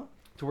 Oh?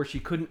 To where she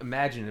couldn't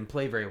imagine and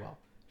play very well.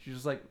 She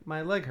was like,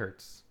 my leg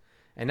hurts.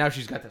 And now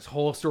she's got this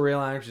whole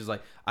storyline. She's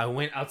like, I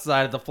went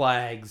outside of the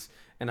flags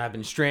and I've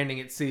been stranded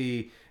at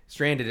sea,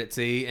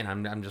 and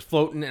I'm just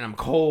floating and I'm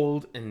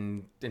cold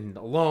and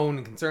alone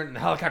and concerned, and the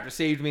helicopter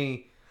saved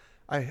me.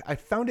 I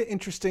found it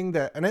interesting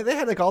that, and they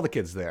had like all the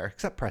kids there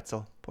except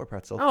Pretzel. Poor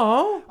Pretzel.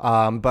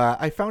 Oh. But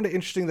I found it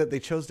interesting that they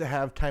chose to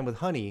have time with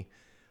Honey,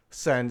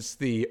 since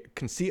the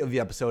conceit of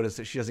the episode is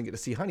that she doesn't get to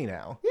see Honey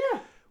now. Yeah.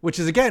 Which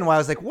is again why I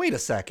was like, wait a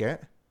second.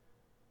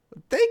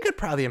 They could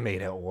probably have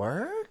made it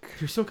work.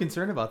 You're so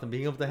concerned about them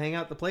being able to hang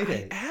out at the play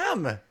date. I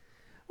am.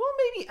 Well,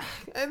 maybe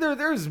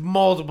there's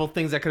multiple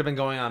things that could have been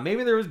going on.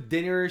 Maybe there was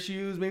dinner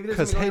issues. Maybe there's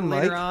something going on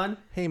later on.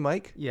 Hey,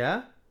 Mike.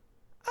 Yeah?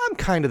 I'm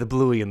kind of the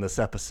Bluey in this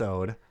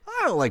episode.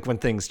 I don't like when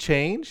things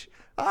change.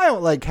 I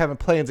don't like having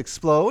planes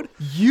explode.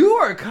 You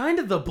are kind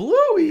of the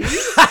Bluey?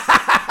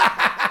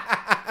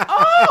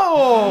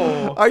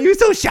 Oh! Are you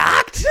so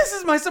shocked? This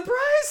is my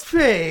surprise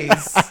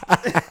face.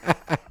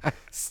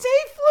 Stay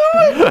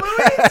fluid,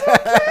 Bluey. It's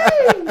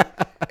okay.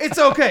 It's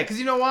okay, because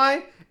you know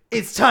why?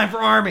 It's time for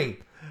Army.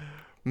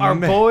 Our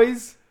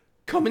boys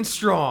coming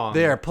strong.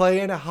 They're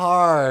playing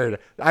hard.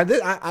 I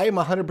am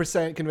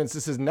 100% convinced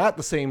this is not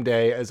the same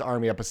day as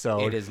Army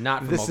episode. It is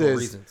not for multiple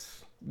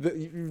reasons.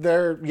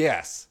 They're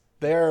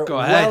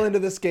well into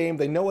this game.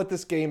 They know what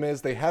this game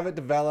is. They have it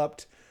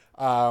developed.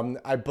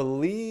 I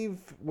believe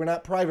we're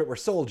not private, we're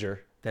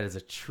soldier. That is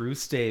a true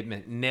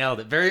statement. Nailed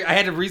it. I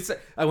had to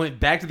reset. I went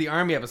back to the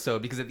Army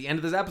episode because at the end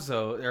of this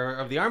episode, or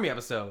of the Army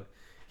episode,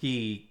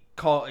 he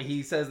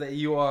says that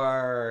you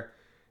are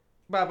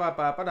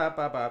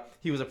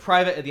he was a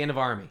private at the end of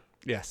Army.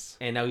 Yes.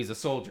 And now he's a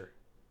soldier.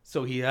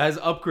 So he has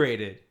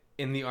upgraded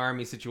in the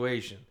Army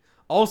situation.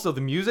 Also,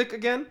 the music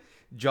again,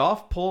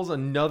 Joff pulls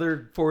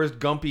another Forrest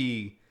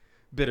Gumpy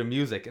bit of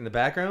music in the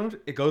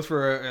background. It goes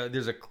for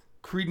there's a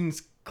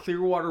Creedence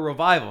Clearwater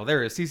Revival.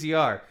 There is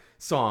CCR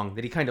song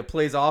that he kind of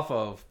plays off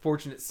of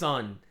Fortunate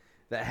Son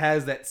that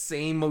has that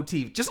same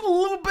motif, just a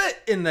little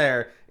bit in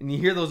there, and you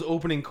hear those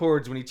opening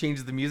chords when he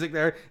changes the music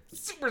there.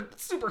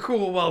 Super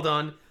cool. Well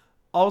done.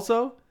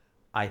 Also,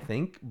 I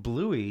think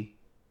Bluey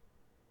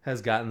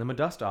has gotten them a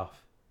dust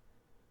off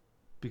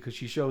because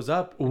she shows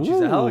up and she's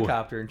a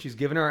helicopter and she's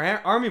giving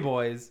our Army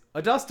boys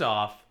a dust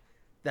off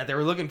that they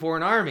were looking for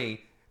in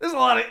Army. There's a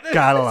lot of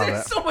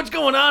there's so much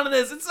going on in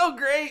this. It's so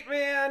great,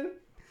 man.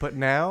 But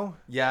now,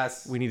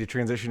 yes, we need to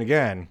transition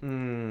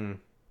again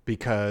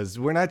because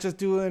we're not just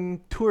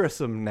doing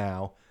tourism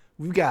now.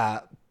 We've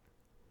got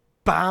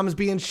bombs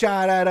being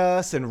shot at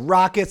us and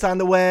rockets on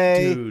the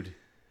way. Dude,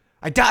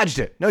 I dodged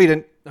it. No, you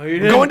didn't. No, you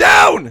didn't. Going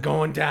down.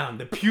 Going down.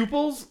 The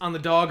pupils on the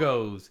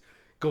doggos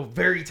go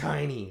very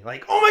tiny.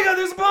 Like, oh my God,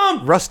 there's a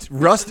bomb. Rust.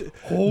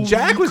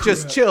 Jack was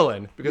just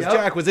chilling because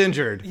Jack was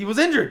injured. He was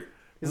injured.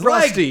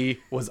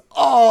 Rusty was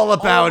all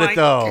about it,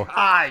 though.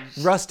 Gosh.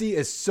 Rusty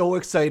is so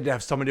excited to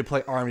have somebody to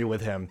play Army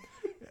with him.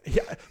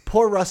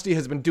 Poor Rusty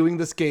has been doing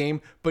this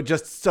game, but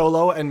just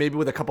solo and maybe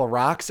with a couple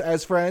rocks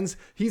as friends.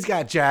 He's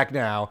got Jack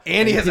now.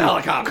 And he has a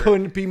helicopter.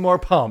 Couldn't be more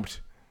pumped.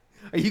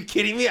 Are you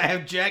kidding me? I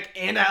have Jack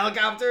and a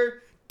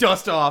helicopter?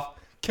 Dust off.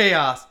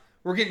 Chaos.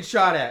 We're getting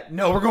shot at.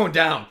 No, we're going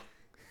down.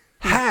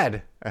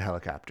 Had a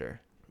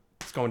helicopter.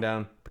 It's going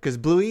down. Because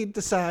Bluey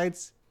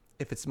decides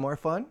if it's more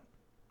fun,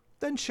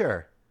 then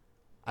sure.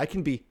 I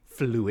can be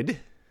fluid.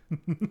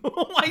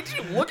 Why'd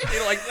you look at me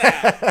like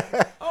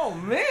that? Oh,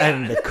 man.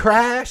 And the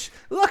crash.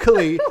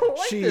 Luckily,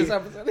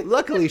 like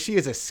luckily she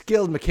is a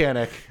skilled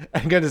mechanic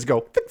and can just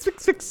go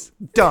fix.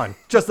 Done.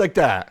 Just like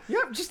that.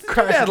 Yep, just the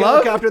crash doodad,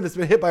 helicopter that's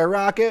been hit by a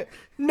rocket.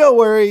 No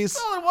worries.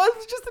 All it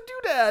was just the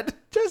doodad.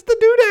 Just the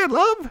doodad,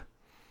 love.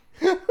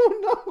 Oh,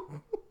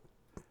 no.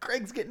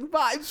 Craig's getting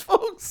vibes,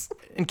 folks.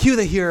 And cue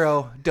the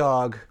hero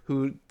dog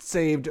who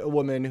saved a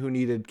woman who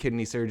needed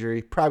kidney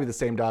surgery. Probably the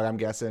same dog, I'm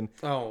guessing.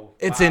 Oh,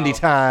 it's Indy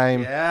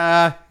time.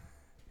 Yeah.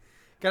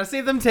 Gotta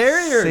save them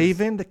terriers.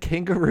 Saving the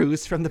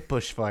kangaroos from the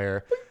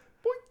bushfire.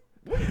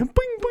 Boing, boing,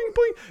 boing,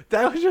 boing.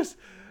 That was just...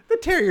 The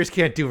terriers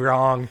can't do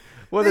wrong.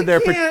 Whether they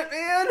can't,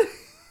 man.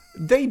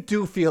 They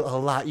do feel a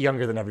lot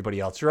younger than everybody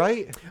else,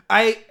 right?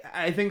 I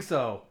think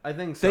so.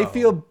 They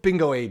feel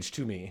bingo age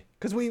to me.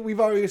 Because we've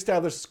already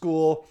established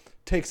school...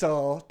 Takes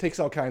all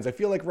kinds. I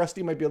feel like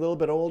Rusty might be a little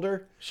bit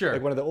older. Sure.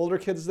 Like one of the older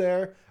kids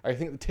there. I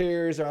think the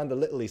terriers are on the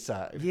littly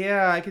side.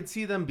 Yeah, I could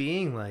see them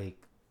being like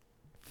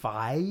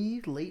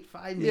 5, late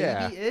 5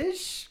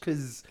 maybe-ish.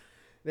 Because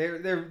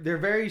they're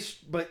very...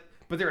 But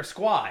they're a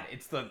squad.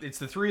 It's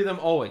the three of them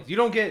always. You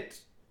don't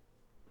get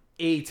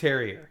a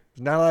terrier.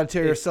 There's not a lot of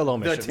terrier solo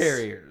missions. The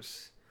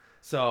terriers.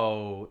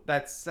 So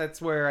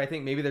that's where I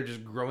think maybe they're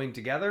just growing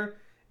together.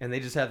 and they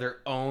just have their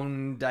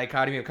own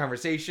dichotomy of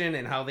conversation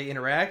and how they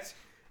interact.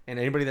 And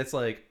anybody that's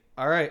like,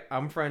 all right,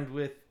 I'm friend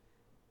with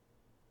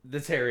the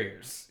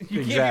terriers.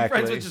 You can't be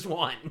friends with just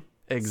one.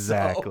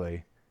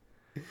 Exactly.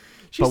 So,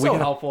 she's so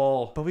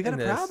helpful. But we got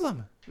a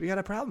problem. We got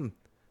a problem.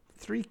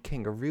 3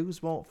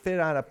 kangaroos won't fit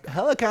on a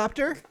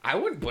helicopter. I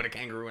wouldn't put a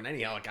kangaroo in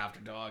any helicopter,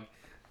 dog.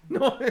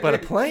 No, but a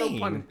plane.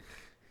 No,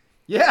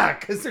 yeah,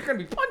 because they're going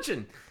to be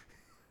punching.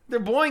 They're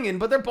boinging,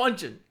 but they're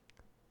punching.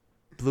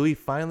 Bluey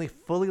finally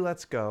fully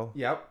lets go.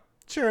 Yep.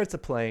 Sure, it's a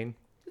plane.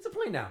 It's a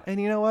plane now.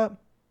 And you know what?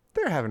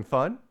 They're having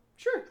fun.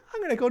 Sure.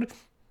 I'm going to go to...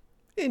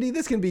 Indy,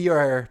 this can be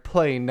your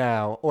plane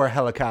now, or a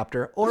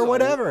helicopter, or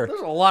whatever.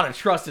 There's a lot of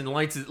trust in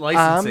licensing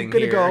I'm going to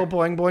here. go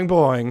boing, boing,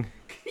 boing.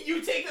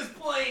 You take this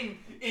plane,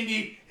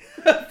 Indy.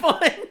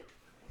 Fine.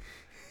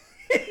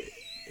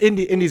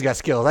 Indy's got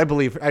skills. I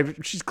believe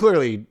she's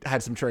clearly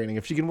had some training.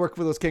 If she can work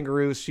with those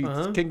kangaroos,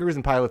 kangaroos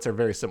and pilots are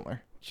very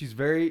similar. She's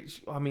very.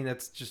 I mean,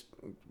 that's just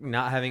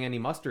not having any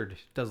mustard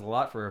does a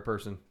lot for a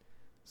person.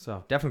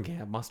 So definitely can't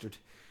have mustard.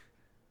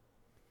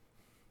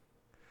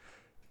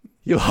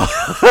 You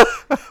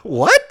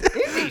what?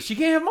 Indy, she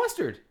can't have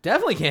mustard.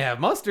 Definitely can't have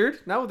mustard.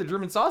 Not with the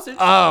German sausage.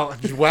 Oh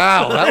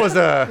wow, that was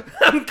a.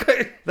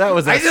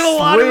 I did a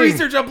lot of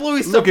research on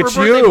Bluey stuff for a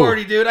birthday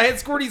party, dude. I had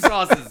squirty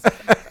sauces.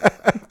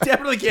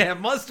 Definitely can't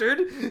have mustard.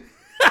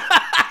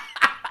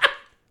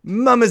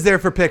 Mom is there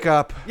for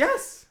pickup.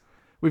 Yes.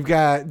 We've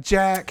got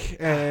Jack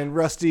and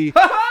Rusty.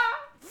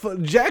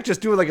 Jack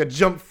just doing like a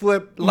jump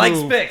flip.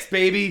 Likes fixed,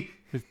 baby.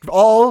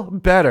 All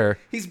better.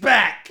 He's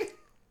back.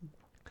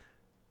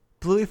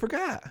 Bluey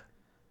forgot.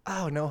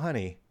 Oh, no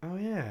honey. Oh,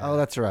 yeah. Oh,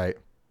 that's right.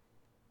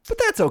 But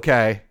that's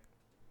okay.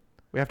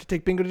 We have to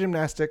take Bingo to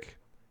gymnastic.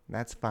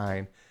 That's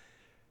fine.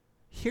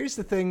 Here's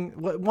the thing.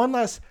 One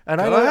last...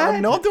 And I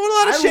know I'm doing a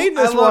lot of shade in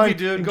this one. I love you,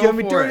 dude. Go give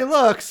me dirty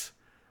looks.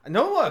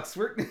 No looks.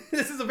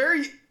 This is a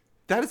very...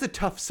 That is a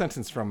tough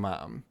sentence from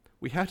Mom.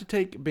 We have to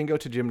take Bingo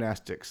to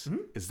gymnastics.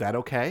 Mm-hmm. Is that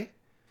okay?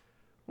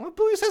 Well,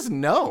 Bluey says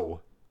no.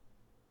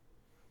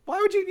 Why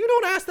would you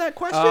don't ask that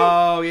question?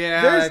 Oh,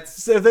 yeah.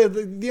 So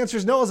the answer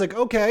is no. I was like,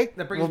 okay.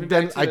 That brings me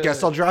back to I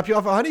guess I'll drop you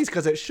off at Honey's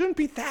because it shouldn't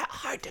be that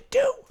hard to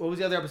do. What was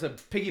the other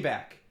episode?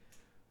 Piggyback.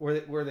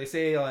 Where they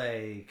say,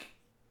 like,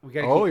 we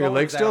gotta keep your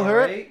legs still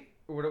hurt? Right?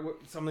 Or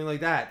something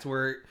like that. It's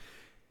where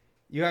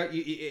you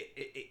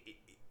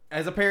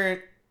as a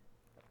parent,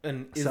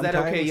 and is that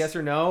okay, yes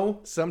or no?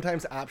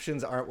 Sometimes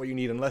options aren't what you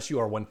need unless you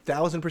are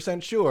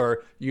 1,000%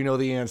 sure you know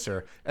the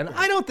answer. And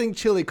I don't think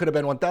Chili could have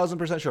been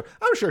 1,000% sure.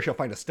 I'm sure she'll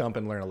find a stump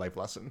and learn a life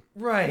lesson.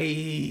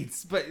 Right.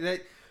 But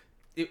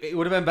it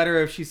would have been better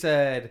if she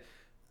said,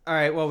 all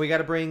right, well, we got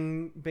to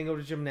bring Bingo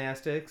to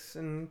gymnastics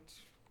and,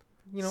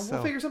 we'll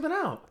figure something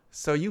out.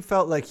 So you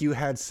felt like you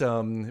had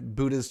some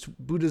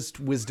Buddhist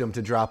wisdom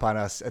to drop on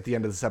us at the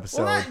end of this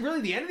episode. Well, not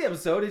really the end of the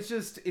episode. It's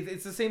just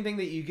it's the same thing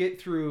that you get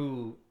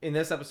through in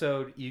this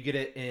episode. You get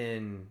it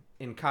in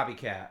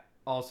Copycat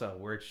also,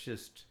 where it's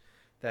just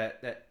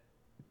that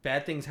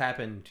bad things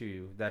happen to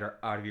you that are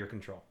out of your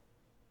control.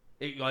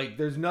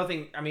 There's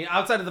nothing. I mean,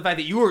 outside of the fact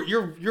that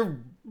you're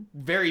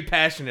very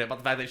passionate about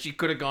the fact that she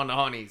could have gone to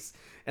Honey's.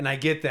 And I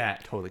get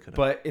that. Totally could have.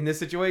 But in this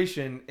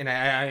situation, and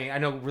I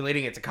know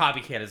relating it to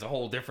Copycat is a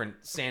whole different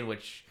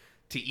sandwich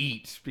to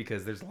eat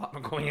because there's a lot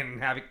more going in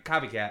and having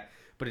Copycat.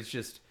 But it's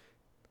just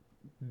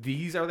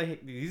these are the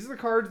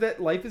cards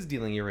that life is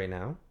dealing you right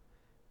now,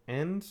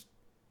 and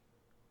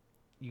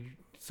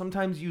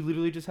sometimes you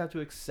literally just have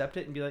to accept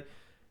it and be like,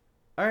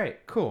 all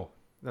right, cool.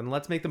 Then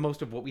let's make the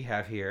most of what we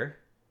have here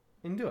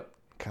and do it.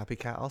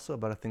 Copycat also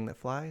about a thing that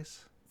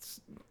flies.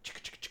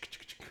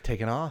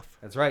 Taking off.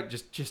 That's right.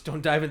 Just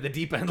don't dive in the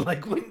deep end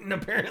like Winton,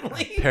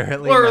 apparently.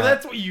 Apparently or not.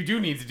 That's what you do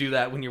need to do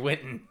that when you're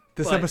Winton.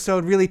 This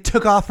episode really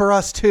took off for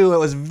us, too. It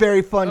was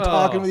very fun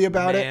talking with you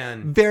about it.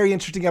 Very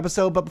interesting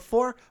episode. But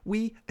before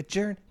we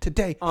adjourn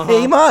today,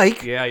 hey,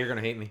 Mike. Yeah, you're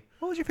going to hate me.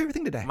 What was your favorite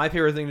thing today? My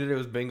favorite thing today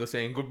was Bingo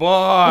saying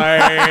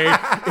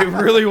goodbye. It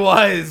really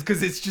was,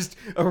 because it's just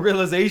a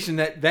realization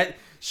that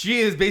she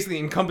is basically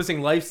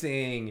encompassing life,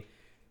 saying,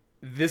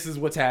 this is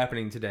what's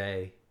happening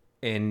today.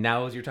 And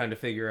now is your time to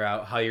figure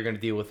out how you're going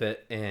to deal with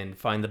it and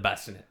find the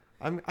best in it.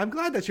 I'm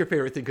glad that's your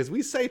favorite thing, because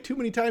we say too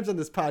many times on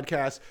this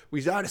podcast,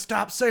 we got to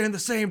stop saying the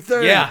same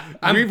thing. Yeah.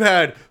 We've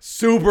had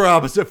super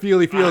opposite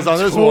feels on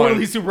this one. I'm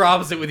totally super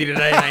opposite with you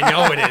today, and I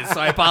know it is, so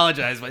I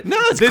apologize. But no,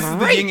 it's this great. is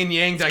the yin and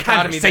yang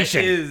dichotomy that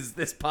is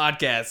this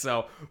podcast,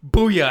 so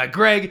booyah.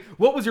 Greg,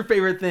 what was your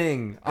favorite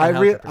thing? I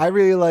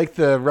really like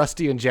the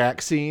Rusty and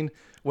Jack scene,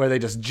 where they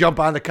just jump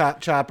on the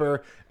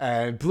chopper,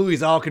 and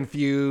Bluey's all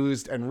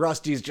confused, and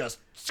Rusty's just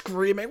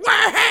screaming, we're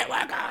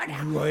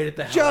going right at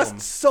the helm. Just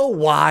so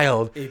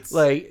wild. It's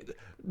like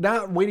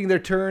not waiting their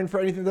turn for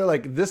anything. They're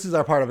like, this is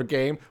our part of a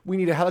game. We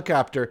need a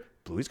helicopter.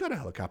 Bluey's got a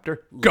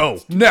helicopter. Go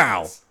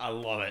now. I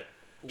love it.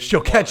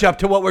 She'll catch up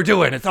to what we're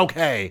doing. It's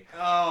okay.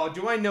 Oh,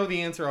 do I know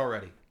the answer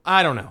already?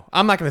 I don't know.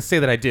 I'm not going to say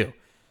that I do.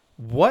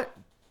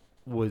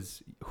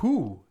 Was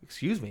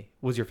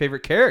your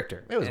favorite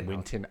character? It was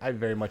Winton. I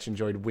very much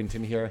enjoyed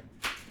Winton here.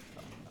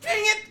 Dang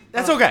it!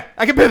 That's okay.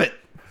 I can pivot.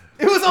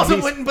 It was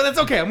also Winton, but that's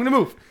okay. I'm going to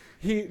move.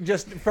 He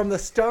just from the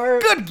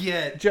start. Good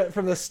get.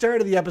 From the start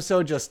of the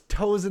episode, just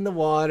toes in the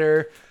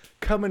water,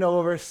 coming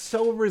over,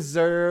 so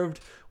reserved.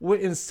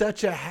 In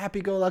such a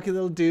happy-go-lucky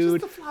little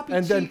dude,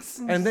 and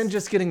then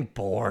just getting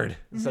bored.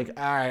 It's like,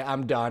 all right,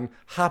 I'm done.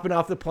 Hopping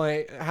off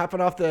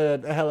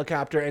the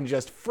helicopter, and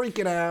just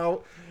freaking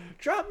out.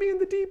 Drop me in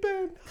the deep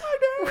end.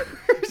 Hi, Dad.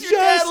 Where's your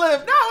dad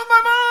live? Not with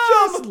my mom.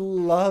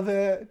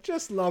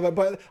 Just love it.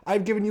 But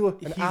I've given you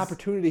an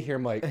opportunity here,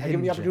 Mike. I've given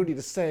you the opportunity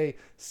to say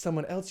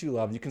someone else you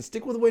love. You can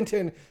stick with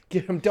Winton,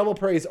 give him double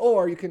praise,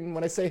 or you can,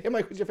 when I say, hey,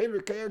 Mike, who's your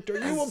favorite character,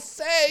 you will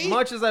say.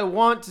 Much as I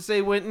want to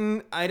say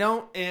Winton, I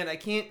don't, and I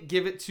can't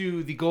give it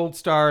to the gold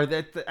star.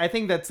 I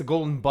think that's the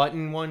golden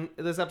button one.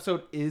 This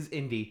episode is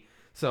Indy.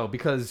 So,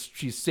 because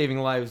she's saving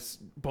lives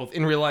both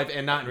in real life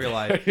and not in real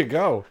life. There you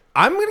go.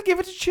 I'm going to give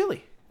it to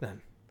Chili.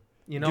 Then,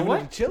 you know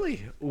what?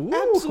 Chili. Ooh,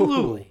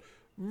 absolutely.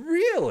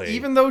 Really?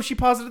 Even though she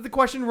posited the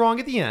question wrong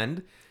at the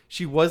end,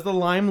 she was the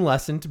lime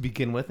lesson to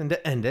begin with and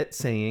to end it,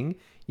 saying,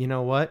 "You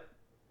know what?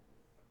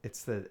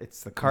 It's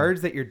the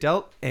cards that you're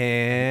dealt,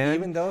 and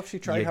even though if she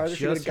tried harder,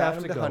 she would have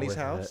gotten him to Honey's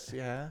house.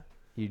 Yeah.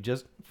 You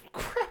just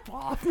crap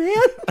off,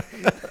 man."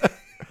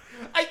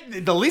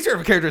 The least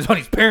favorite character is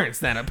Honey's parents.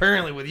 Then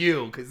apparently with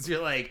you, because you're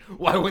like,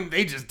 why wouldn't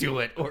they just do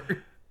it? Or.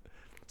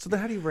 So then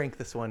how do you rank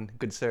this one,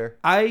 good sir?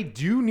 I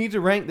do need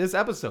to rank this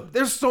episode.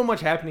 There's so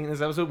much happening in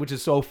this episode, which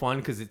is so fun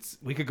because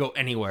we could go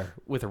anywhere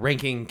with a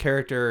ranking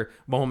character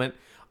moment.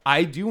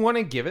 I do want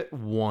to give it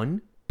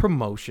one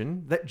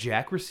promotion that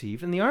Jack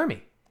received in the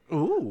Army.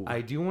 Ooh.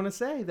 I do want to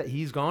say that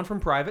he's gone from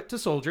private to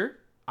soldier.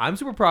 I'm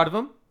super proud of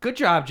him. Good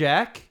job,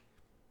 Jack.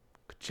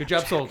 Good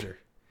job, soldier.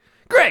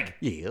 Greg,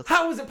 yes.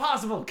 How is it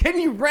possible? Can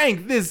you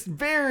rank this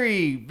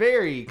very,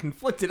 very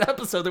conflicted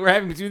episode that we're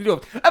having between the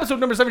two? Episode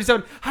number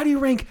 77. How do you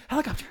rank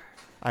Helicopter?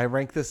 I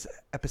rank this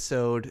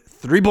episode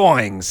 3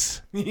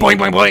 boings. Boing,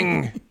 boing,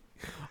 boing.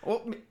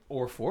 Well,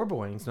 or 4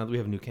 boings now that we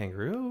have a new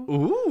kangaroo.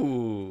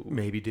 Ooh.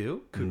 Maybe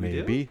do. Could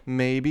maybe, we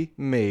do?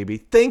 Maybe.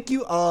 Thank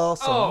you all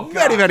so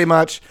very, very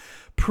much.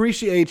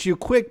 Appreciate you.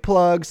 Quick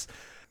plugs.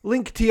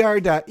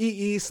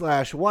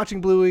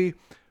 linktr.ee/watchingbluey.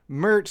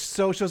 Merch,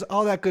 socials,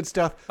 all that good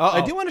stuff. I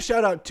do want to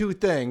shout out 2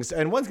 things,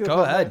 and one's going to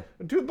go ahead.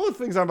 Both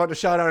things I'm about to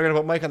shout out are going to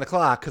put Mike on the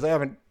clock because I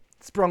haven't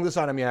sprung this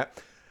on him yet.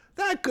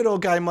 That good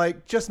old guy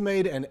Mike just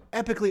made an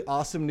epically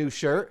awesome new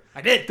shirt.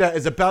 I did. That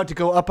is about to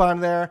go up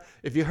on there.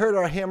 If you heard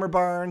our Hammer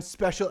Barn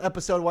special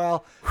episode,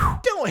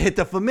 don't hit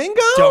the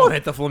flamingo. Don't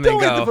hit the flamingo.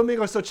 Don't hit the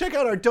flamingo. So check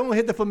out our Don't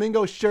Hit the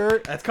Flamingo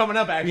shirt. That's coming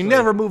up, actually. You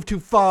never move too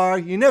far.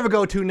 You never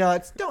go too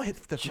nuts. Don't hit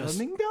the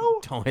flamingo.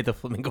 Don't hit the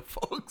flamingo,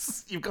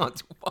 folks. You've gone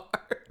too far.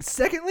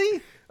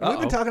 Secondly, we've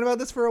been talking about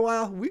this for a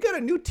while. We got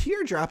a new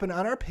tier dropping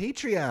on our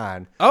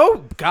Patreon.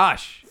 Oh,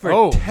 gosh.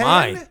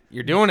 My.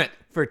 You're doing it.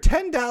 For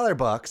 $10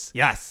 bucks,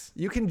 yes,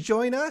 you can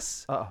join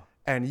us,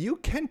 and you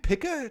can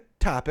pick a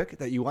topic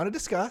that you want to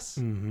discuss,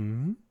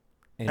 and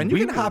you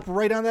can hop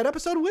right on that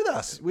episode with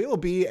us. We will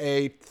be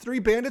a 3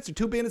 bandits or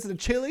 2 bandits in a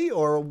chili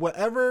or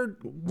whatever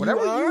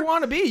you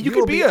want to be. You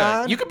could be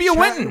a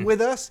Winton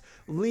with us,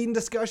 leading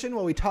discussion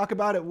while we talk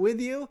about it with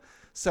you.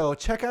 So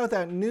check out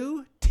that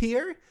new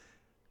tier.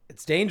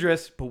 It's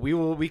dangerous, but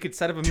we could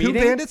set up a 2 meeting.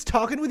 2 bandits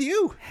talking with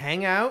you.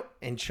 Hang out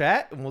and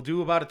chat, and we'll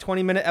do about a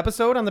 20-minute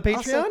episode on the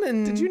Patreon. Also,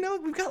 and did you know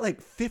we've got like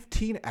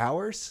 15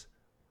 hours,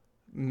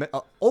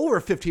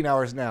 over 15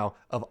 hours now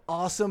of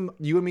awesome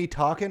you and me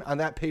talking on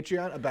that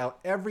Patreon about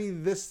every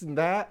this and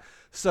that.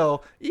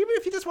 So even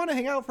if you just want to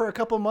hang out for a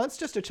couple months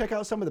just to check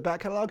out some of the back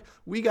catalog,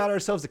 we got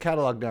ourselves a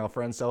catalog now,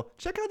 friends. So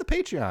check out the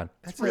Patreon.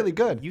 That's really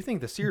good. You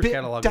think the Sears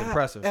catalog is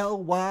impressive.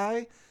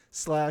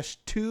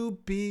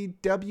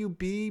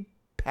 bit.ly/2BWB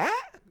Pat?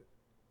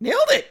 Nailed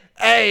it.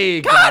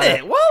 Hey, got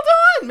it. Well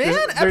done,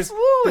 man.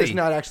 Absolutely. There's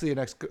not actually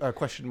a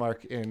question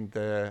mark in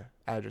the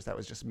address. That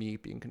was just me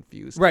being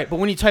confused. Right, but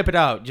when you type it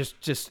out,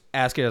 just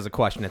ask it as a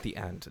question at the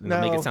end, and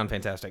it'll make it sound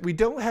fantastic. We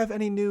don't have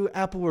any new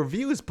Apple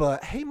reviews,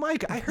 but hey,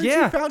 Mike, I heard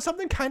you found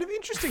something kind of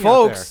interesting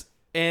folks, out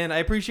there. And I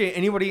appreciate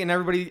anybody and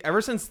everybody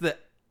ever since the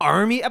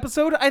Army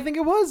episode, I think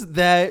it was,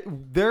 that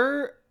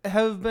there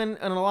have been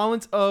an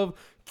allowance of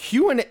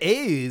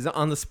Q&As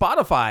on the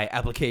Spotify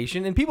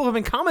application, and people have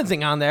been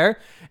commenting on there,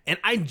 and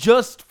I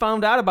just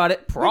found out about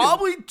it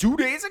probably 2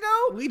 days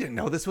ago. We didn't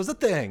know this was a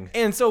thing.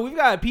 And so we've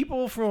got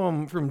people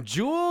from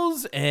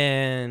Jules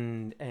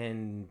and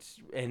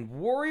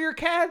Warrior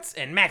Cats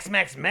and Max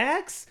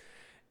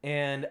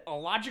and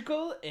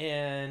Illogical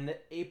and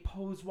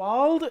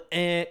Aposwald,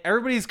 and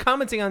everybody's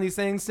commenting on these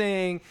things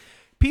saying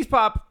Peace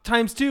Pop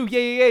 ×2,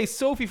 yay,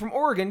 Sophie from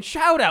Oregon,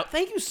 shout out.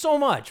 Thank you so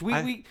much.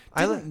 We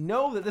didn't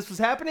know that this was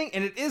happening,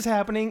 and it is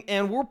happening,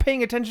 and we're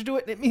paying attention to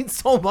it, and it means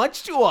so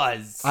much to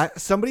us.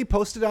 Somebody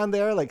posted on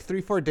there like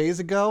 3-4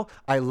 days ago,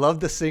 I love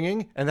the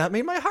singing, and that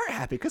made my heart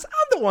happy, because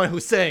I'm the one who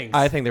sings.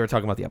 I think they were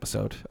talking about the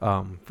episode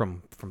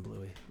from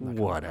Bluey.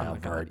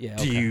 Whatever, yeah,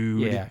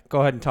 dude. Yeah, go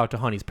ahead and talk to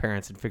Honey's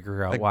parents and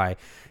figure out why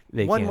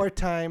they One can't. more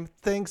time,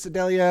 thanks,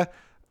 Adelia.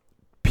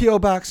 P.O.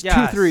 Box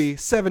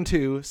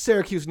 2372,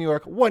 Syracuse, New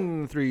York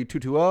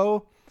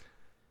 13220.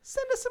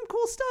 Send us some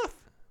cool stuff.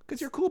 because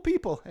you're cool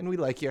people, and we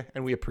like you,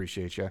 and we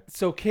appreciate you.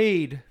 So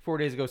Cade 4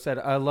 days ago said,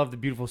 "I love the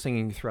beautiful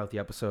singing throughout the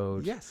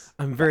episode." Yes,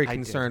 I'm very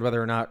concerned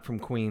whether or not from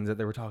Queens that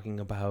they were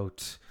talking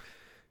about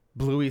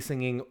Bluey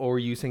singing or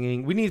you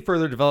singing. We need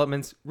further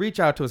developments. Reach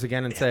out to us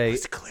again and say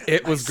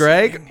it was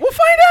Greg. Singing. We'll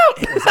find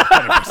out. It was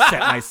 100%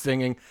 my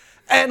singing.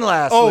 And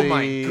lastly, oh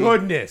my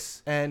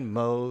goodness, and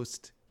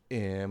most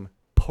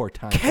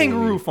important,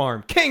 Kangaroo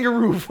Farm.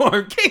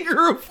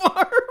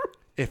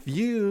 If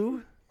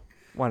you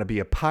want to be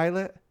a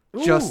pilot,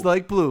 just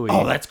like Bluey.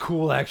 Oh, that's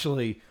cool,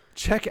 actually.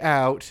 Check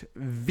out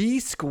V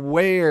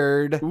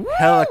Squared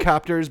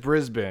Helicopters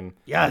Brisbane.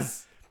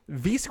 Yes.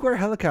 V Square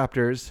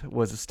Helicopters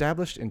was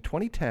established in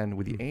 2010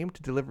 with the aim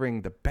to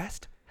delivering the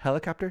best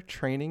helicopter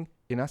training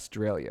in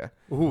Australia.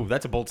 Ooh,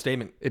 that's a bold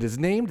statement. It is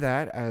named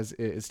that as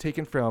it is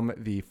taken from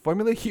the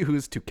formula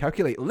used to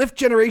calculate lift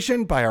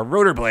generation by a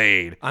rotor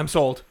blade. I'm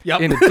sold.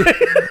 Yep.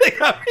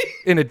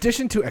 In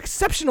addition to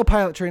exceptional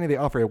pilot training, they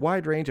offer a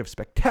wide range of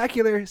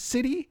spectacular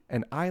city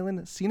and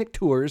island scenic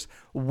tours,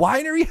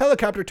 winery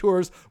helicopter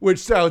tours, which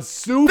sounds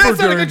super That's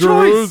not a good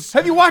choice.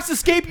 Have you watched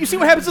Escape? You see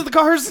what happens to the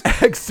cars?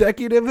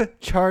 Executive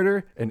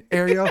charter and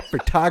aerial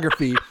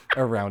photography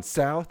around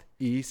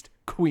Southeast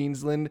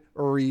Queensland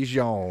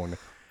region.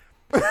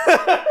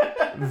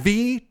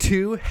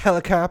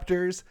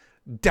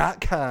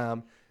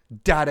 v2helicopters.com.au.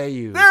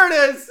 There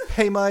it is.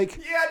 Hey, Mike.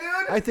 Yeah,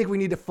 dude. I think we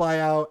need to fly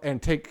out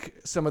and take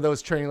some of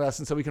those training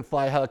lessons so we can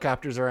fly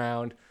helicopters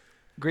around.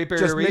 Great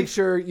Barrier Just Reef. make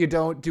sure you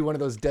don't do one of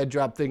those dead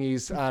drop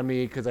thingies on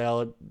me because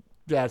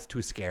that's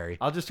too scary.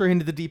 I'll just throw you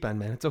into the deep end,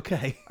 man. It's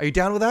okay. Are you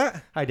down with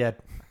that? Hi, Dad.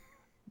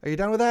 Are you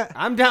down with that?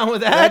 I'm down with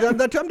that. I'm down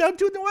with that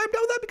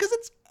because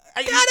it's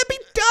gotta be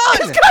done.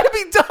 It's gotta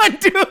be done,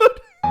 dude.